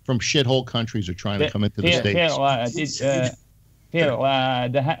people from shithole countries are trying to come into the States. The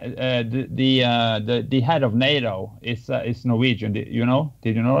head of NATO is Norwegian. You know?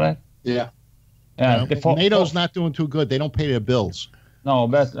 Did you know that? Yeah. NATO's not doing too good. They don't pay their bills. No,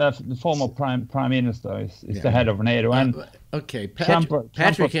 but the former prime minister is the head of NATO. And okay,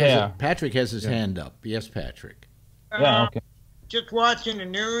 Patrick has his hand up. Yes, Patrick. Yeah, okay. Just watching the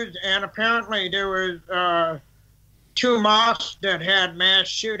news, and apparently there was 2 mosques that had mass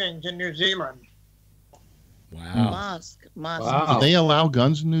shootings in New Zealand. Wow. Wow. Do they allow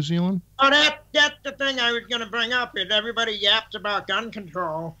guns in New Zealand? Oh, that's the thing I was going to bring up, is everybody yaps about gun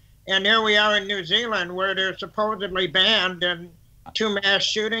control, and here we are in New Zealand where they're supposedly banned, and 2 mass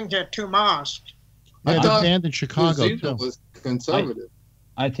shootings at 2 mosques. I thought banned in Chicago New Zealand was conservative.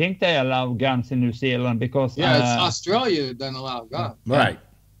 I think they allow guns in New Zealand because it's Australia that doesn't allow guns.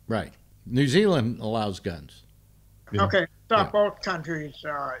 Right. New Zealand allows guns. Yeah. Okay, thought both countries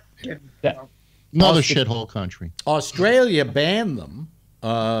did. Another shithole country. Australia banned them.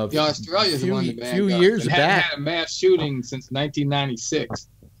 Australia's the one that banned guns. years it back. Had a mass shooting since 1996.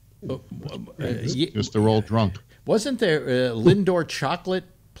 Just they're all drunk. Wasn't there a Lindor chocolate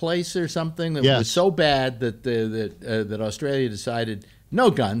place or something that was so bad that Australia decided no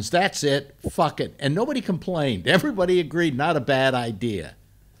guns, that's it, fuck it, and nobody complained. Everybody agreed, not a bad idea.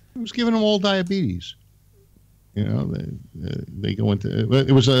 It was giving them all diabetes. You know, they go into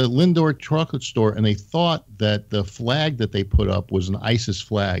it was a Lindor chocolate store, and they thought that the flag that they put up was an ISIS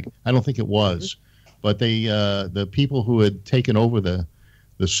flag. I don't think it was, but they the people who had taken over the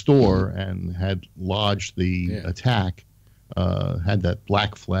store and had lodged the attack had that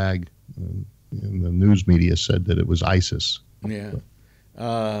black flag, and the news media said that it was ISIS. Yeah.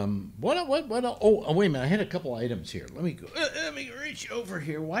 What? Oh, wait a minute. I had a couple items here. Let me reach over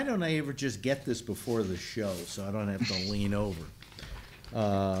here. Why don't I ever just get this before the show so I don't have to lean over?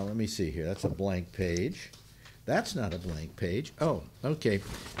 Let me see here. That's a blank page. That's not a blank page. Oh, okay.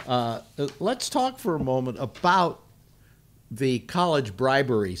 Let's talk for a moment about the college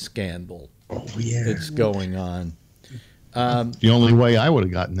bribery scandal that's going on. The only way I would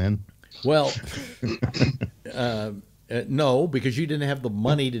have gotten in. Well, no, because you didn't have the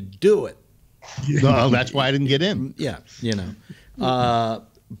money to do it. No, that's why I didn't get in. Yeah, you know.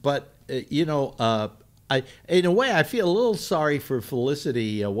 But you know, in a way, I feel a little sorry for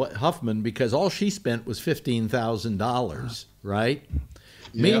Felicity Huffman because all she spent was $15,000, right?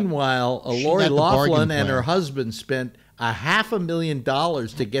 Yeah. Meanwhile, Lori Loughlin and her husband spent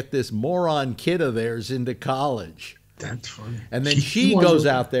 $500,000 to get this moron kid of theirs into college. That's funny. And then she goes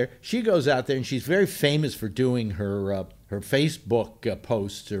out there. She goes out there, and she's very famous for doing her Facebook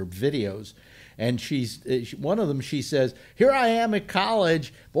posts or videos. And one of them. She says, "Here I am at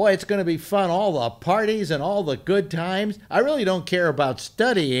college. Boy, it's going to be fun. All the parties and all the good times. I really don't care about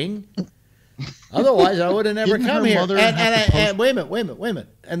studying. Otherwise, I would have never come here." And wait a minute.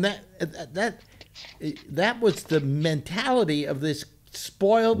 And that was the mentality of this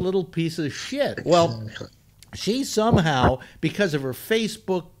spoiled little piece of shit. Well. She somehow, because of her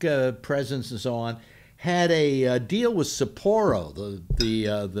Facebook presence and so on, had a deal with Sapporo,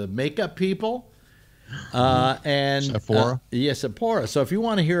 the makeup people, and Sephora. Sephora. So if you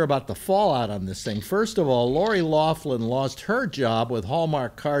want to hear about the fallout on this thing, first of all, Lori Loughlin lost her job with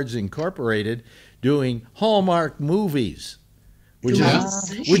Hallmark Cards Incorporated, doing Hallmark movies, which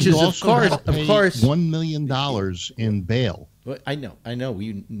is of course $1 million in bail. I know,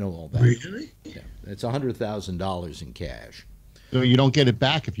 you know all that. Really? Yeah, it's $100,000 in cash. So you don't get it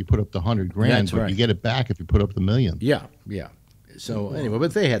back if you put up the $100,000, That's but right. you get it back if you put up the $1 million. Yeah. So anyway,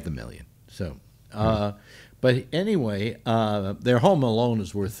 but they had the $1 million. So, but anyway, their home alone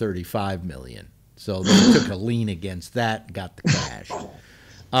is worth $35 million. So they took a lien against that, and got the cash.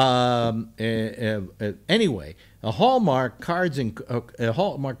 Anyway, Hallmark Cards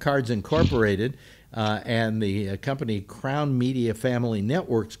Incorporated. And the company Crown Media Family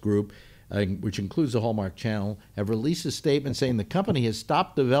Networks Group, which includes the Hallmark Channel, have released a statement saying the company has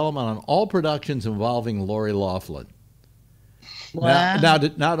stopped development on all productions involving Lori Loughlin. Wow. Now,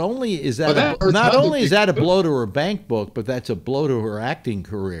 not only is that a blow to her bank book, but that's a blow to her acting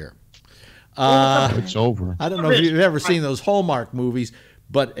career. It's over. I don't know if you've ever seen those Hallmark movies,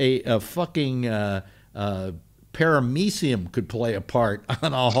 but a fucking paramecium could play a part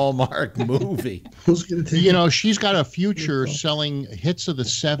on a Hallmark movie. Who's going to take You know, she's got a future selling hits of the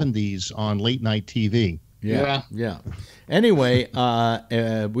 70s on late night TV. Yeah. Anyway,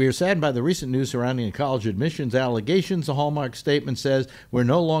 we are saddened by the recent news surrounding the college admissions allegations. The Hallmark statement says, we're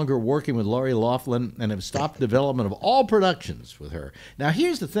no longer working with Lori Loughlin and have stopped development of all productions with her. Now,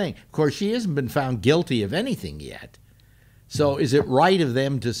 here's the thing. Of course, she hasn't been found guilty of anything yet. So is it right of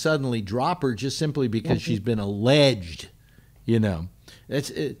them to suddenly drop her just simply because she's been alleged? You know,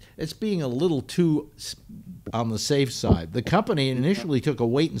 it's being a little too on the safe side. The company initially took a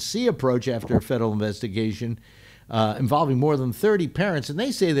wait-and-see approach after a federal investigation involving more than 30 parents, and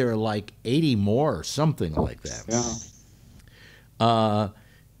they say there are like 80 more or something like that. Yeah.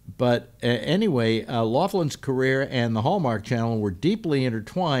 But anyway, Laughlin's career and the Hallmark Channel were deeply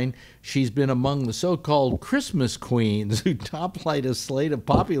intertwined. She's been among the so-called Christmas queens who top-light a slate of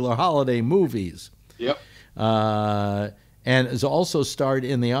popular holiday movies. Yep. And has also starred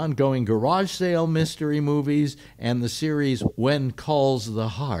in the ongoing garage sale mystery movies and the series When Calls the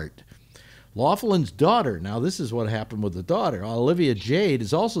Heart. Laughlin's daughter, now this is what happened with the daughter, Olivia Jade,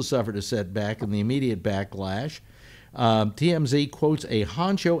 has also suffered a setback in the immediate backlash. TMZ quotes a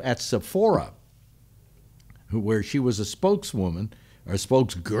honcho at Sephora, where she was a spokeswoman, or a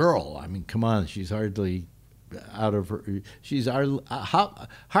spokesgirl. I mean, come on, she's hardly out of her, she's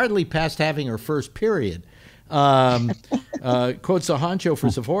hardly past having her first period. Quotes a honcho for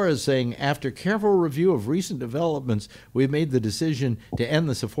Sephora as saying, after careful review of recent developments, we've made the decision to end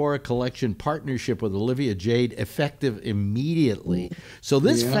the Sephora collection partnership with Olivia Jade effective immediately. So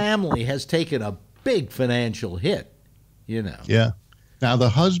this family has taken a big financial hit, you know. Yeah. Now, the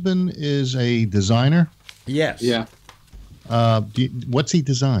husband is a designer? Yes. Yeah. What's he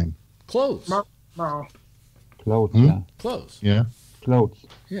design? Clothes. No. Clothes, yeah. Clothes. Yeah. Clothes.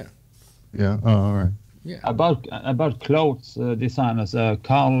 Yeah. Yeah. Oh, all right. Yeah. About clothes designers,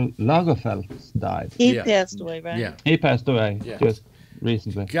 Karl Lagerfeld died. He passed away, right? Yeah. He passed away just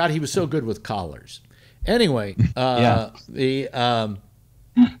recently. God, he was so good with collars. Anyway, what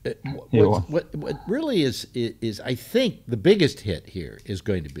really is I think the biggest hit here is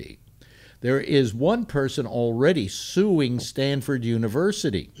going to be there is one person already suing Stanford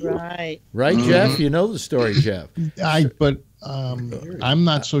University. Right. Right, Jeff? You know the story, Jeff. I'm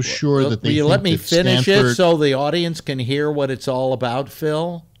not so sure that they. Will you let me finish Stanford... it so the audience can hear what it's all about,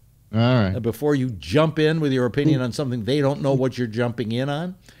 Phil? All right. Before you jump in with your opinion on something they don't know what you're jumping in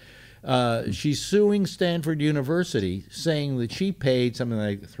on. She's suing Stanford University, saying that she paid something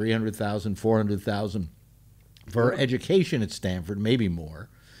like $300,000, $400,000 for her education at Stanford, maybe more,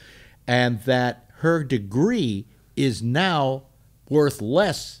 and that her degree is now worth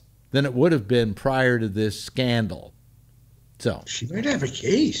less than it would have been prior to this scandal. So she might have a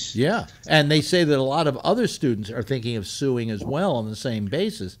case. Yeah, and they say that a lot of other students are thinking of suing as well on the same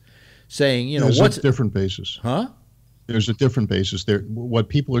basis, saying, you know, what's a different basis? Huh? There's a different basis there. What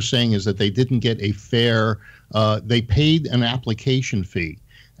people are saying is that they didn't get a fair. They paid an application fee,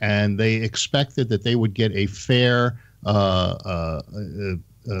 and they expected that they would get a fair a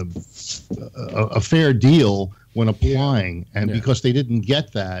fair deal when applying, and because they didn't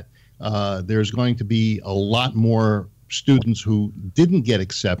get that, there's going to be a lot more students who didn't get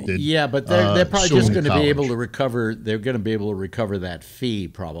accepted. Yeah, but they're probably just going to be able to recover. They're going to be able to recover that fee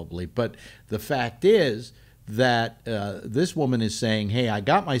probably. But the fact is that this woman is saying, hey, I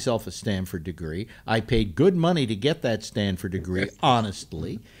got myself a Stanford degree. I paid good money to get that Stanford degree,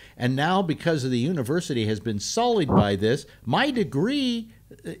 honestly. And now because of the university has been sullied by this, my degree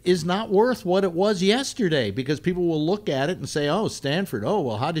is not worth what it was yesterday, because people will look at it and say, oh, Stanford, oh,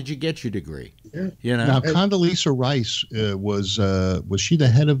 well, how did you get your degree? Yeah. You know? Now, Condoleezza Rice, was she the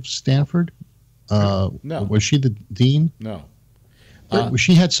head of Stanford? No. Was she the dean? No.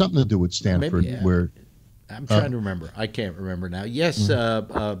 She had something to do with Stanford. Maybe, where I'm trying to remember. I can't remember now. Yes,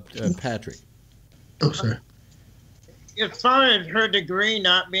 Patrick. Oh, sorry. As far as her degree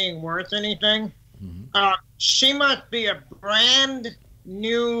not being worth anything, she must be a brand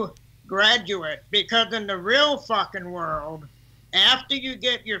new graduate, because in the real fucking world, after you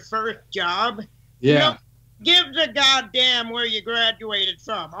get your first job, give the goddamn where you graduated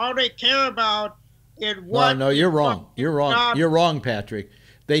from. All they care about is what. No, you're wrong. You're wrong. You're wrong, Patrick.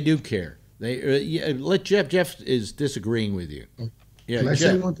 They do care. They let Jeff. Jeff is disagreeing with you. Yeah, Can I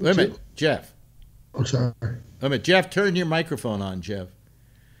Jeff. say one thing Wait a minute, too? Jeff. I'm sorry. Wait a minute, Jeff. Turn your microphone on, Jeff.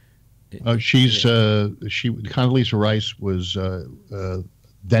 Condoleezza Rice was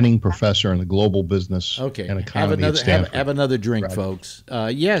Denning professor in the global business and economy at Stanford. Have another drink, folks.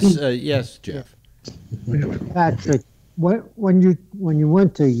 Yes, Jeff. Patrick, when you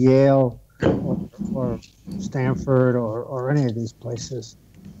went to Yale or Stanford or any of these places,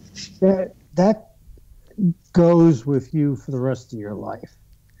 that goes with you for the rest of your life.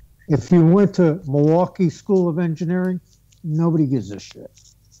 If you went to Milwaukee School of Engineering, nobody gives a shit.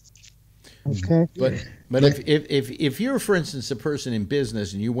 Okay. But if you're, for instance, a person in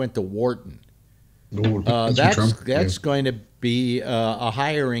business and you went to Wharton, that's going to be a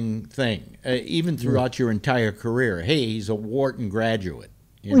hiring thing, even throughout your entire career. Hey, he's a Wharton graduate.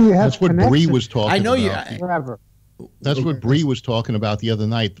 That's what Bree was talking about. I know forever. That's what Bree was talking about the other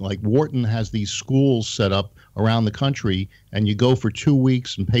night. Like Wharton has these schools set up around the country, and you go for 2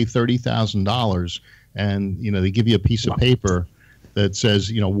 weeks and pay $30,000, and they give you a piece of paper that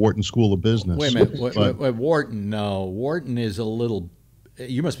says Wharton School of Business. Wait a minute, Wharton? No, Wharton is a little.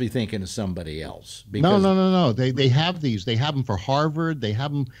 You must be thinking of somebody else. No. They have these. They have them for Harvard. They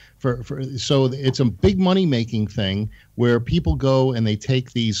have them for so it's a big money making thing where people go and they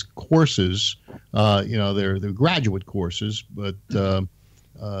take these courses. They're graduate courses, but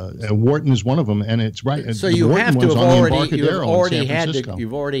Wharton is one of them, and it's right. So you have to have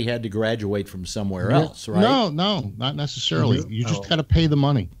you've already had to graduate from somewhere else, right? No, not necessarily. You just got to pay the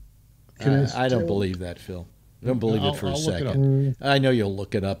money. I don't believe that, Phil. I don't believe it for a second. I know you'll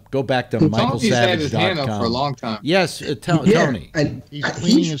look it up. Go back to michaelsavage.com. He's had his hand up for a long time. Yes, Tony. And he's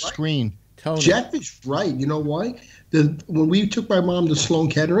cleaning his screen. Tony. Jeff is right. You know why? When we took my mom to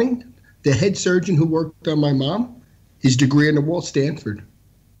Sloan Kettering, the head surgeon who worked on my mom, his degree in the wall, Stanford.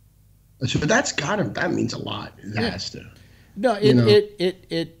 So that means a lot. It has to. No, in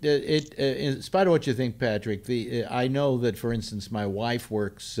spite of what you think, Patrick, I know that, for instance, my wife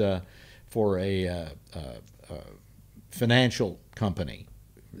works for a financial company,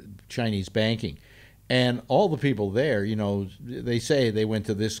 Chinese banking, and all the people there, they say they went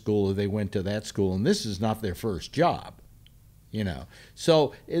to this school or they went to that school, and this is not their first job,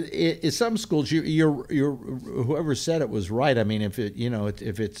 So in some schools, whoever said it was right. I mean, if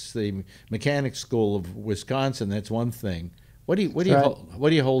it's the mechanics school of Wisconsin, that's one thing. What are you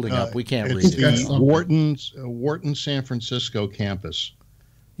holding up? We can't read it. It's the Wharton San Francisco campus.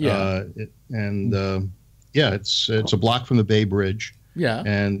 Yeah, it's a block from the Bay Bridge. Yeah,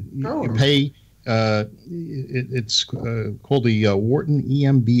 and you pay. It's called the Wharton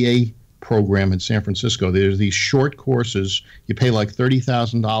EMBA program in San Francisco. There's these short courses. You pay like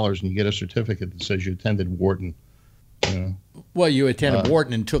 $30,000 and you get a certificate that says you attended Wharton. Well, you attended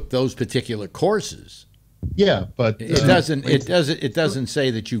Wharton and took those particular courses. Yeah, but it doesn't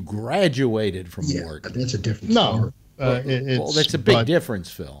say that you graduated from Wharton. That's a difference. No. Well, that's a big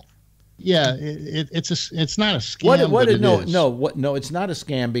difference, Phil. Yeah, it's not a scam. No, it's not a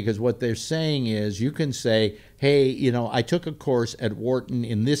scam, because what they're saying is you can say, hey, I took a course at Wharton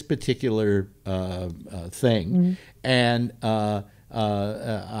in this particular thing, and so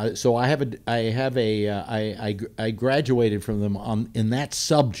I graduated from them in that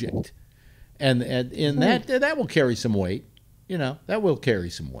subject, and in that will carry some weight. That will carry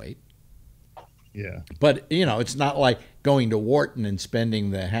some weight. Yeah. But, it's not like going to Wharton and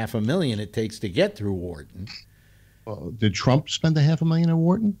spending the $500,000 it takes to get through Wharton. Well, did Trump spend the $500,000 at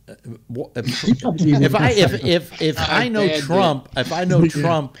Wharton? If I know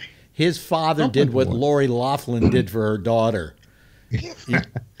Trump, his father did what Lori Loughlin did for her daughter.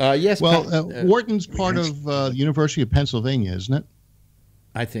 Yes. Well, Wharton's part of the University of Pennsylvania, isn't it?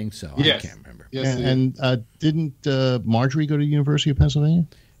 I think so. Yes. I can't remember. Yes, and didn't Marjorie go to the University of Pennsylvania?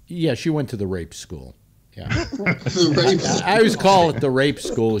 Yeah, she went to the rape school. Yeah. I always call it the rape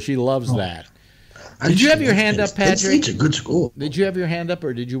school. She loves that. Did you have your hand up, Patrick? It's a good school. Did you have your hand up,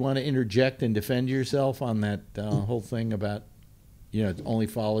 or did you want to interject and defend yourself on that whole thing about, it only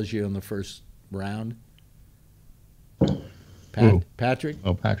follows you in the first round? Patrick?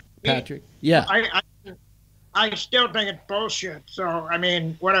 Oh, Patrick. Patrick? Yeah. I still think it's bullshit. So, I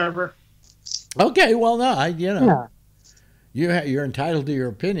mean, whatever. Okay, well, no, You're entitled to your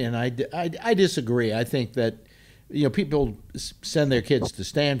opinion. I disagree. I think that people send their kids to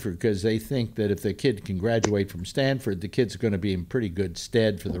Stanford because they think that if the kid can graduate from Stanford, the kid's going to be in pretty good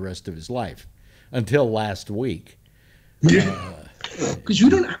stead for the rest of his life. Until last week. Because you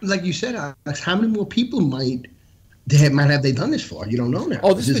don't, like you said, Alex, how many more people might have they done this for? You don't know now.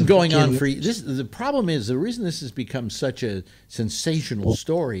 Oh, this has been going on for the problem is, the reason this has become such a sensational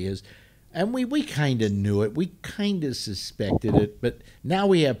story is, and we kind of knew it, we kind of suspected it, but now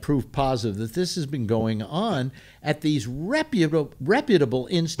we have proof positive that this has been going on at these reputable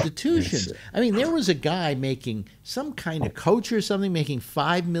institutions. I mean, there was a guy making, some kind of coach or something, making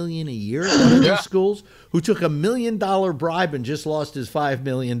 $5 million a year at one of these schools, who took $1 million bribe and just lost his $5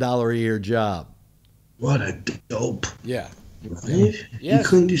 million a year job. What a dope. Yeah. Right? Yes,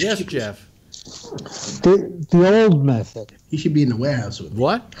 Jeff. The old method. He should be in the warehouse with me.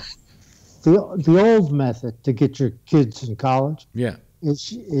 What? The old method to get your kids in college. Yeah.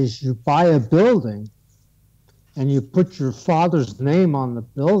 is you buy a building and you put your father's name on the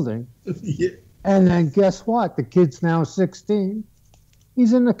building. Yeah. And then guess what? The kid's now 16.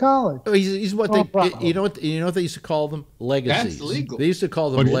 He's in the college. Oh, he's what they you know what they used to call them? Legacies. That's legal. They used to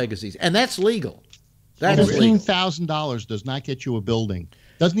call them legacies, and that's legal. That's $15,000 does not get you a building.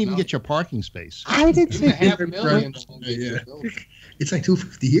 Doesn't even get you a parking space. I didn't think $500,000. Yeah. It's like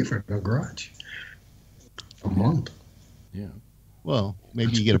 $250 a year for a garage. A month. Yeah. Well,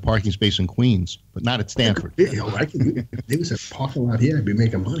 maybe you get a parking space in Queens, but not at Stanford. If there was a parking lot here, I'd be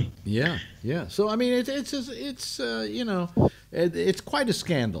making money. Yeah, yeah. So I mean, it's you know, it's quite a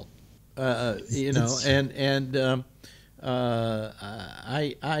scandal, you know, and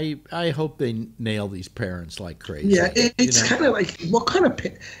I hope they nail these parents like crazy. Yeah, it's kind of like, what kind of?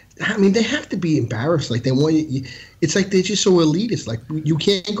 I mean, they have to be embarrassed. Like they want you. It's like they're just so elitist. Like, you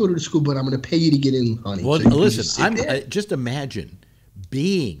can't go to the school, but I'm going to pay you to get in, honey. Well, so listen, just imagine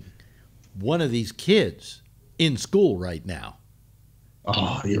being one of these kids in school right now.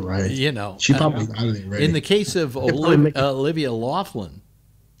 Oh, you're right. You know, she probably out of there already. In the case of Olivia Laughlin,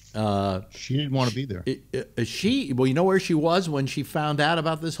 she didn't want to be there. Well, you know where she was when she found out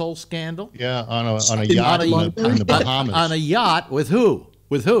about this whole scandal? Yeah, on a yacht in the Bahamas. On a yacht with who?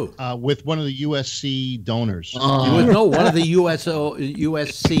 With who? With one of the USC donors. One of the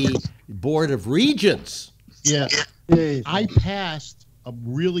USC Board of Regents. Yeah. I passed a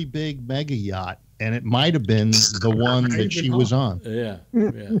really big mega yacht, and it might have been the one that she was on. Yeah.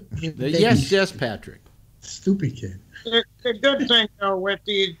 Yes, Patrick. Stupid kid. The good thing, though, with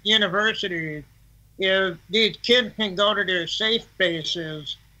these universities is these kids can go to their safe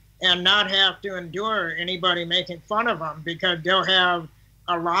spaces and not have to endure anybody making fun of them, because they'll have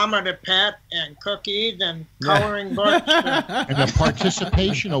a llama to pet and cookies and coloring books. And a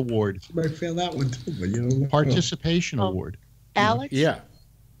participation award. You might fail that one too, but you know. Participation award. Alex? Yeah.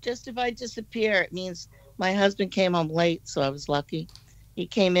 Just if I disappear, it means my husband came home late, so I was lucky. He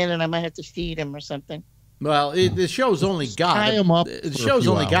came in and I might have to feed him or something. Well, the show's only got Tie him up the show's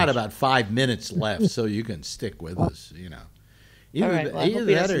only got about 5 minutes left, so you can stick with us. You know, All right, well, I hope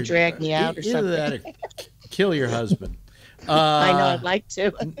he doesn't drag me out or something. Either that or kill your husband. I know, I'd like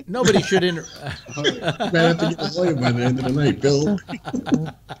to. Nobody should Man, I have to get a lawyer by the end of the night, Bill.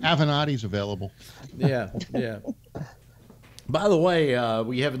 Avenatti's available. Yeah. By the way,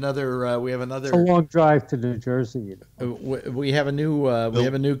 we have another. It's a long drive to New Jersey. We have a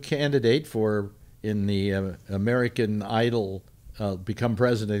new candidate in the American Idol Become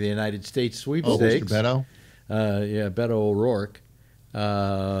President of the United States sweepstakes. Mr. Beto. Beto O'Rourke.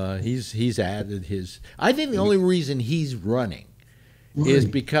 He's added his. I think the only reason he's running is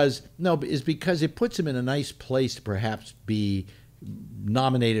because it puts him in a nice place to perhaps be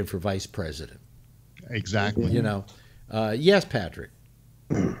nominated for vice president. Exactly. You know. Yes, Patrick.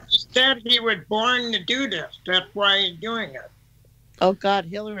 He said he was born to do this. That's why he's doing it. Oh God,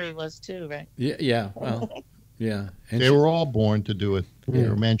 Hillary was too, right? Yeah. Well, yeah. And they were all born to do it. They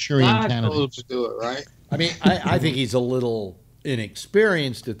were Manchurian candidates to do it, right? I mean, I think he's a little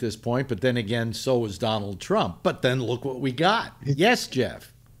inexperienced at this point, but then again, so was Donald Trump. But then look what we got. Yes,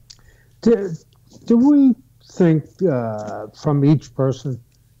 Jeff. Do we think from each person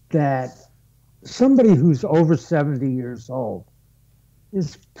that somebody who's over 70 years old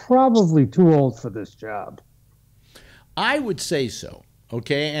is probably too old for this job? I would say so.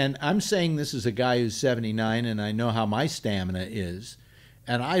 Okay, and I'm saying this as a guy who's 79, and I know how my stamina is,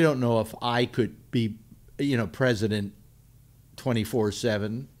 and I don't know if I could be, president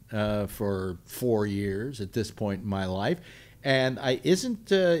 24/7 for 4 years at this point in my life. And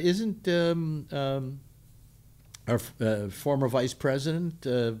isn't our former vice president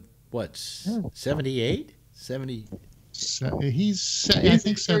 78, 70? He's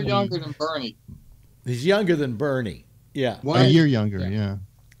younger than Bernie. He's younger than Bernie. Yeah, a year younger. Yeah.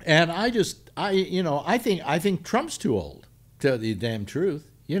 And I think Trump's too old. To tell the damn truth.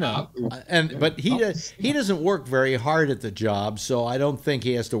 But he doesn't work very hard at the job, so I don't think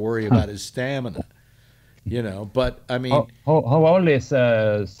he has to worry about his stamina. But I mean, how old is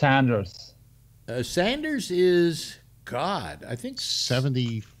Sanders? Sanders is I think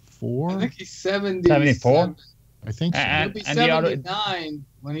 74. I think he's 70. 74. I think so. He'll be 79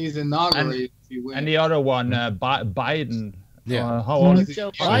 when he's inaugurated. And the other one, Biden. Yeah. How old is he?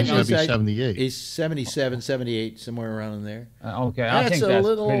 He's going to be 78. He's 77, 78, somewhere around in there. Okay, I think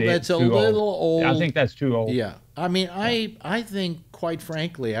that's a little old. Yeah, I think that's too old. Yeah, I mean, I think, quite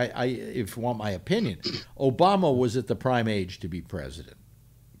frankly, if you want my opinion, Obama was at the prime age to be president.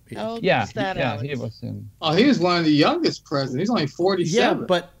 Oh, yeah, Alex? he was. He was one of the youngest presidents. He's only 47. Yeah,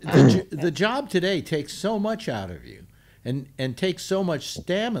 but the job today takes so much out of you. and takes so much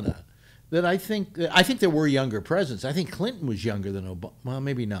stamina that I think there were younger presidents. I think Clinton was younger than Obama. Well,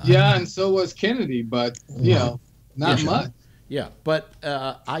 maybe not. Yeah, and so was Kennedy, but not much. Yeah, but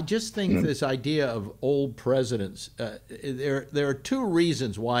I just think this idea of old presidents. There are two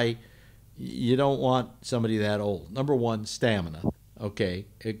reasons why you don't want somebody that old. Number one, stamina. Okay,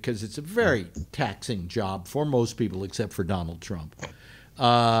 because it's a very taxing job for most people except for Donald Trump.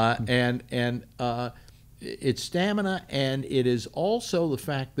 And it's stamina, and it is also the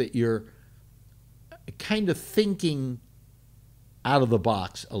fact that you're kind of thinking out of the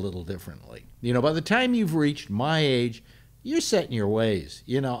box a little differently. You know, by the time you've reached my age, you're set in your ways.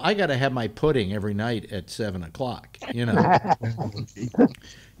 You know, I got to have my pudding every night at 7 o'clock. You know,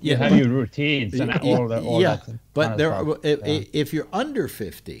 you have your routines and all that. But if you're under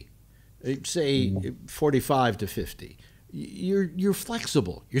 50, say 45 to 50, you're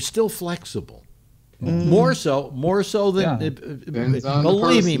flexible. You're still flexible. More so than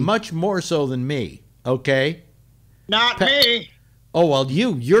believe me, much more so than me. Okay. Not me. Oh well,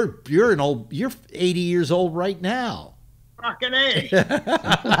 you're 80 years old right now. Fucking A.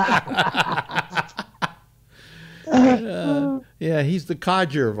 Yeah, he's the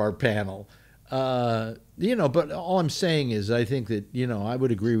codger of our panel. You know, but all I'm saying is I think that, you know, I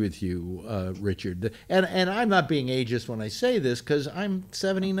would agree with you, Richard. And I'm not being ageist when I say this because I'm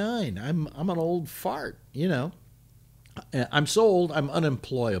 79. I'm an old fart, you know. I'm so old I'm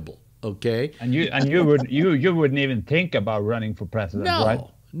unemployable, okay? And you wouldn't even think about running for president, right?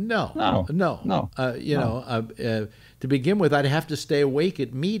 No. You know, to begin with, I'd have to stay awake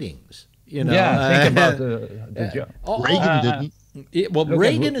at meetings. You know, think about the job. Reagan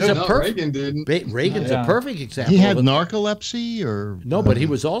didn't. Reagan's a perfect example. He had narcolepsy, or no, but he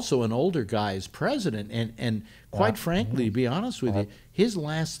was also an older guy as president, and quite frankly, to be honest with you, his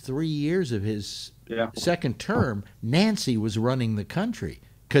last 3 years of his second term, Nancy was running the country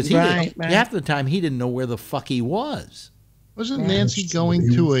because half the time he didn't know where the fuck he was. Wasn't Nancy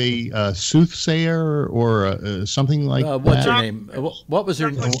going to a soothsayer or something like what's that? her name? What was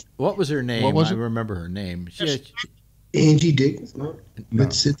her name? I remember her name. Angie Dickinson. No.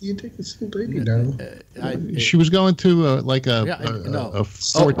 Cynthia Dickinson, baby. No. She was going to a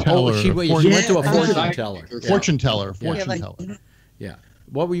foreteller. She went to a fortune teller. Fortune teller. Yeah.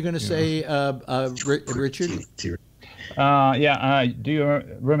 What were you going to say, Richard? Do you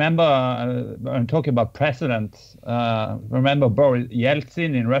remember, I'm talking about presidents, remember Boris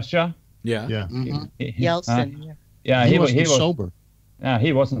Yeltsin in Russia? Yeah. Yeltsin. He was sober. Yeah,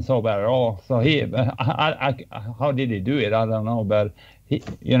 he wasn't sober at all. So how did he do it? I don't know. But he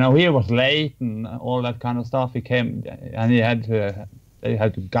was late and all that kind of stuff. He came and they had to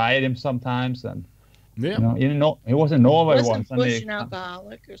guide him sometimes. And he was in Norway once. Wasn't Bush an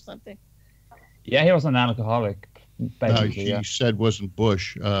alcoholic or something? Yeah, he was an alcoholic. She said wasn't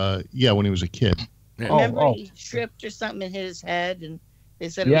Bush. When he was a kid. Remember he tripped or something and hit his head, and they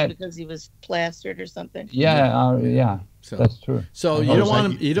said it was because he was plastered or something. So, that's true. So you don't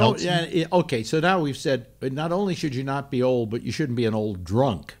want him. You don't. Okay. So now we've said, not only should you not be old, but you shouldn't be an old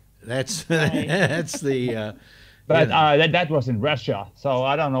drunk. That's that's the. But that was in Russia, so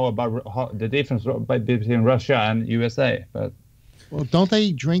I don't know about the difference between Russia and USA. But don't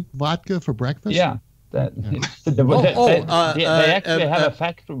they drink vodka for breakfast? Yeah. They actually have a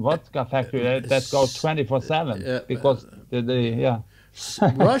vodka factory that goes 24/7 because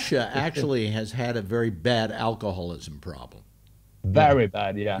Russia actually has had a very bad alcoholism problem. Very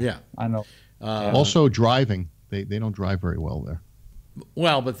bad, I know. Also driving. They don't drive very well there.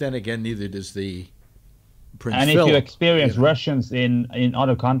 Well, but then again, neither does the Prince And Philip, if you experience Russians in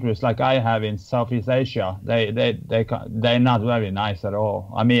other countries like I have in Southeast Asia, they're not very nice at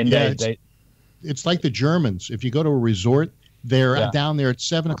all. I mean, it's like the Germans. If you go to a resort, they're down there at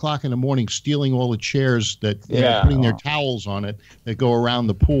 7 o'clock in the morning stealing all the chairs that putting their towels on it that go around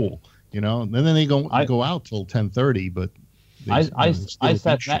the pool. You know, and then they go out till 10:30. But I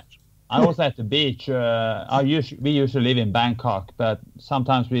was at the beach. We usually live in Bangkok, but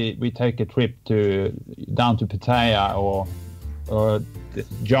sometimes we take a trip down to Pattaya or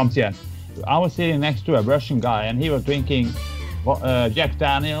Jomtien. I was sitting next to a Russian guy, and he was drinking Jack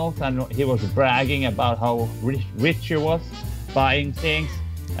Daniels, and he was bragging about how rich he was, buying things,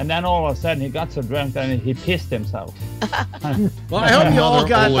 and then all of a sudden he got so drunk and he pissed himself. Well, I hope you all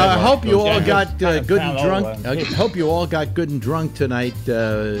got. I hope you all got good and drunk. I hope you all got good and drunk tonight,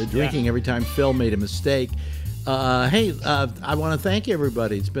 drinking every time Phil made a mistake. Hey, I want to thank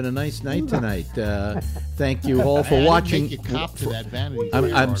everybody. It's been a nice night tonight. Thank you all for watching.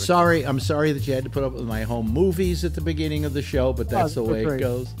 I'm sorry that you had to put up with my home movies at the beginning of the show, but that's the way it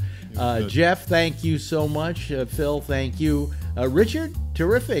goes. Jeff, thank you so much. Phil, thank you. Richard,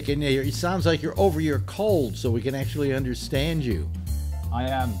 terrific. And it sounds like you're over your cold, so we can actually understand you. I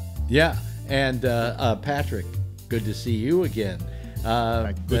am. Yeah. And Patrick, good to see you again.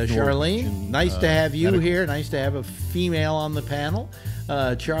 Charlene, nice to have you here. Nice to have a female on the panel.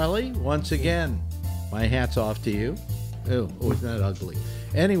 Charlie, once again, my hat's off to you. Oh, isn't that ugly?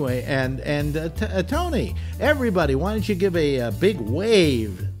 Anyway, and Tony, everybody, why don't you give a big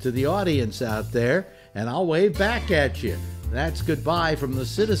wave to the audience out there, and I'll wave back at you. That's goodbye from the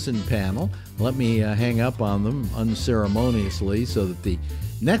citizen panel. Let me hang up on them unceremoniously so that the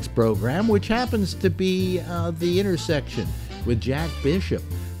next program, which happens to be the intersection with Jack Bishop,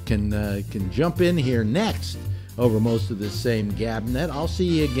 can jump in here next over most of this same Gabnet. I'll see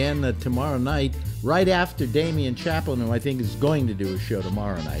you again tomorrow night, right after Damian Chaplin, who I think is going to do a show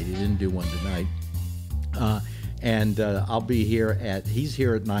tomorrow night. He didn't do one tonight. And I'll be here he's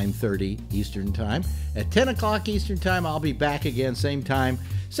here at 9:30 Eastern Time. At 10 o'clock Eastern Time, I'll be back again, same time,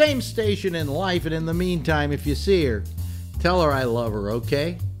 same station in life. And in the meantime, if you see her, tell her I love her,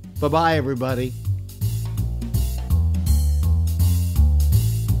 okay? Bye-bye, everybody.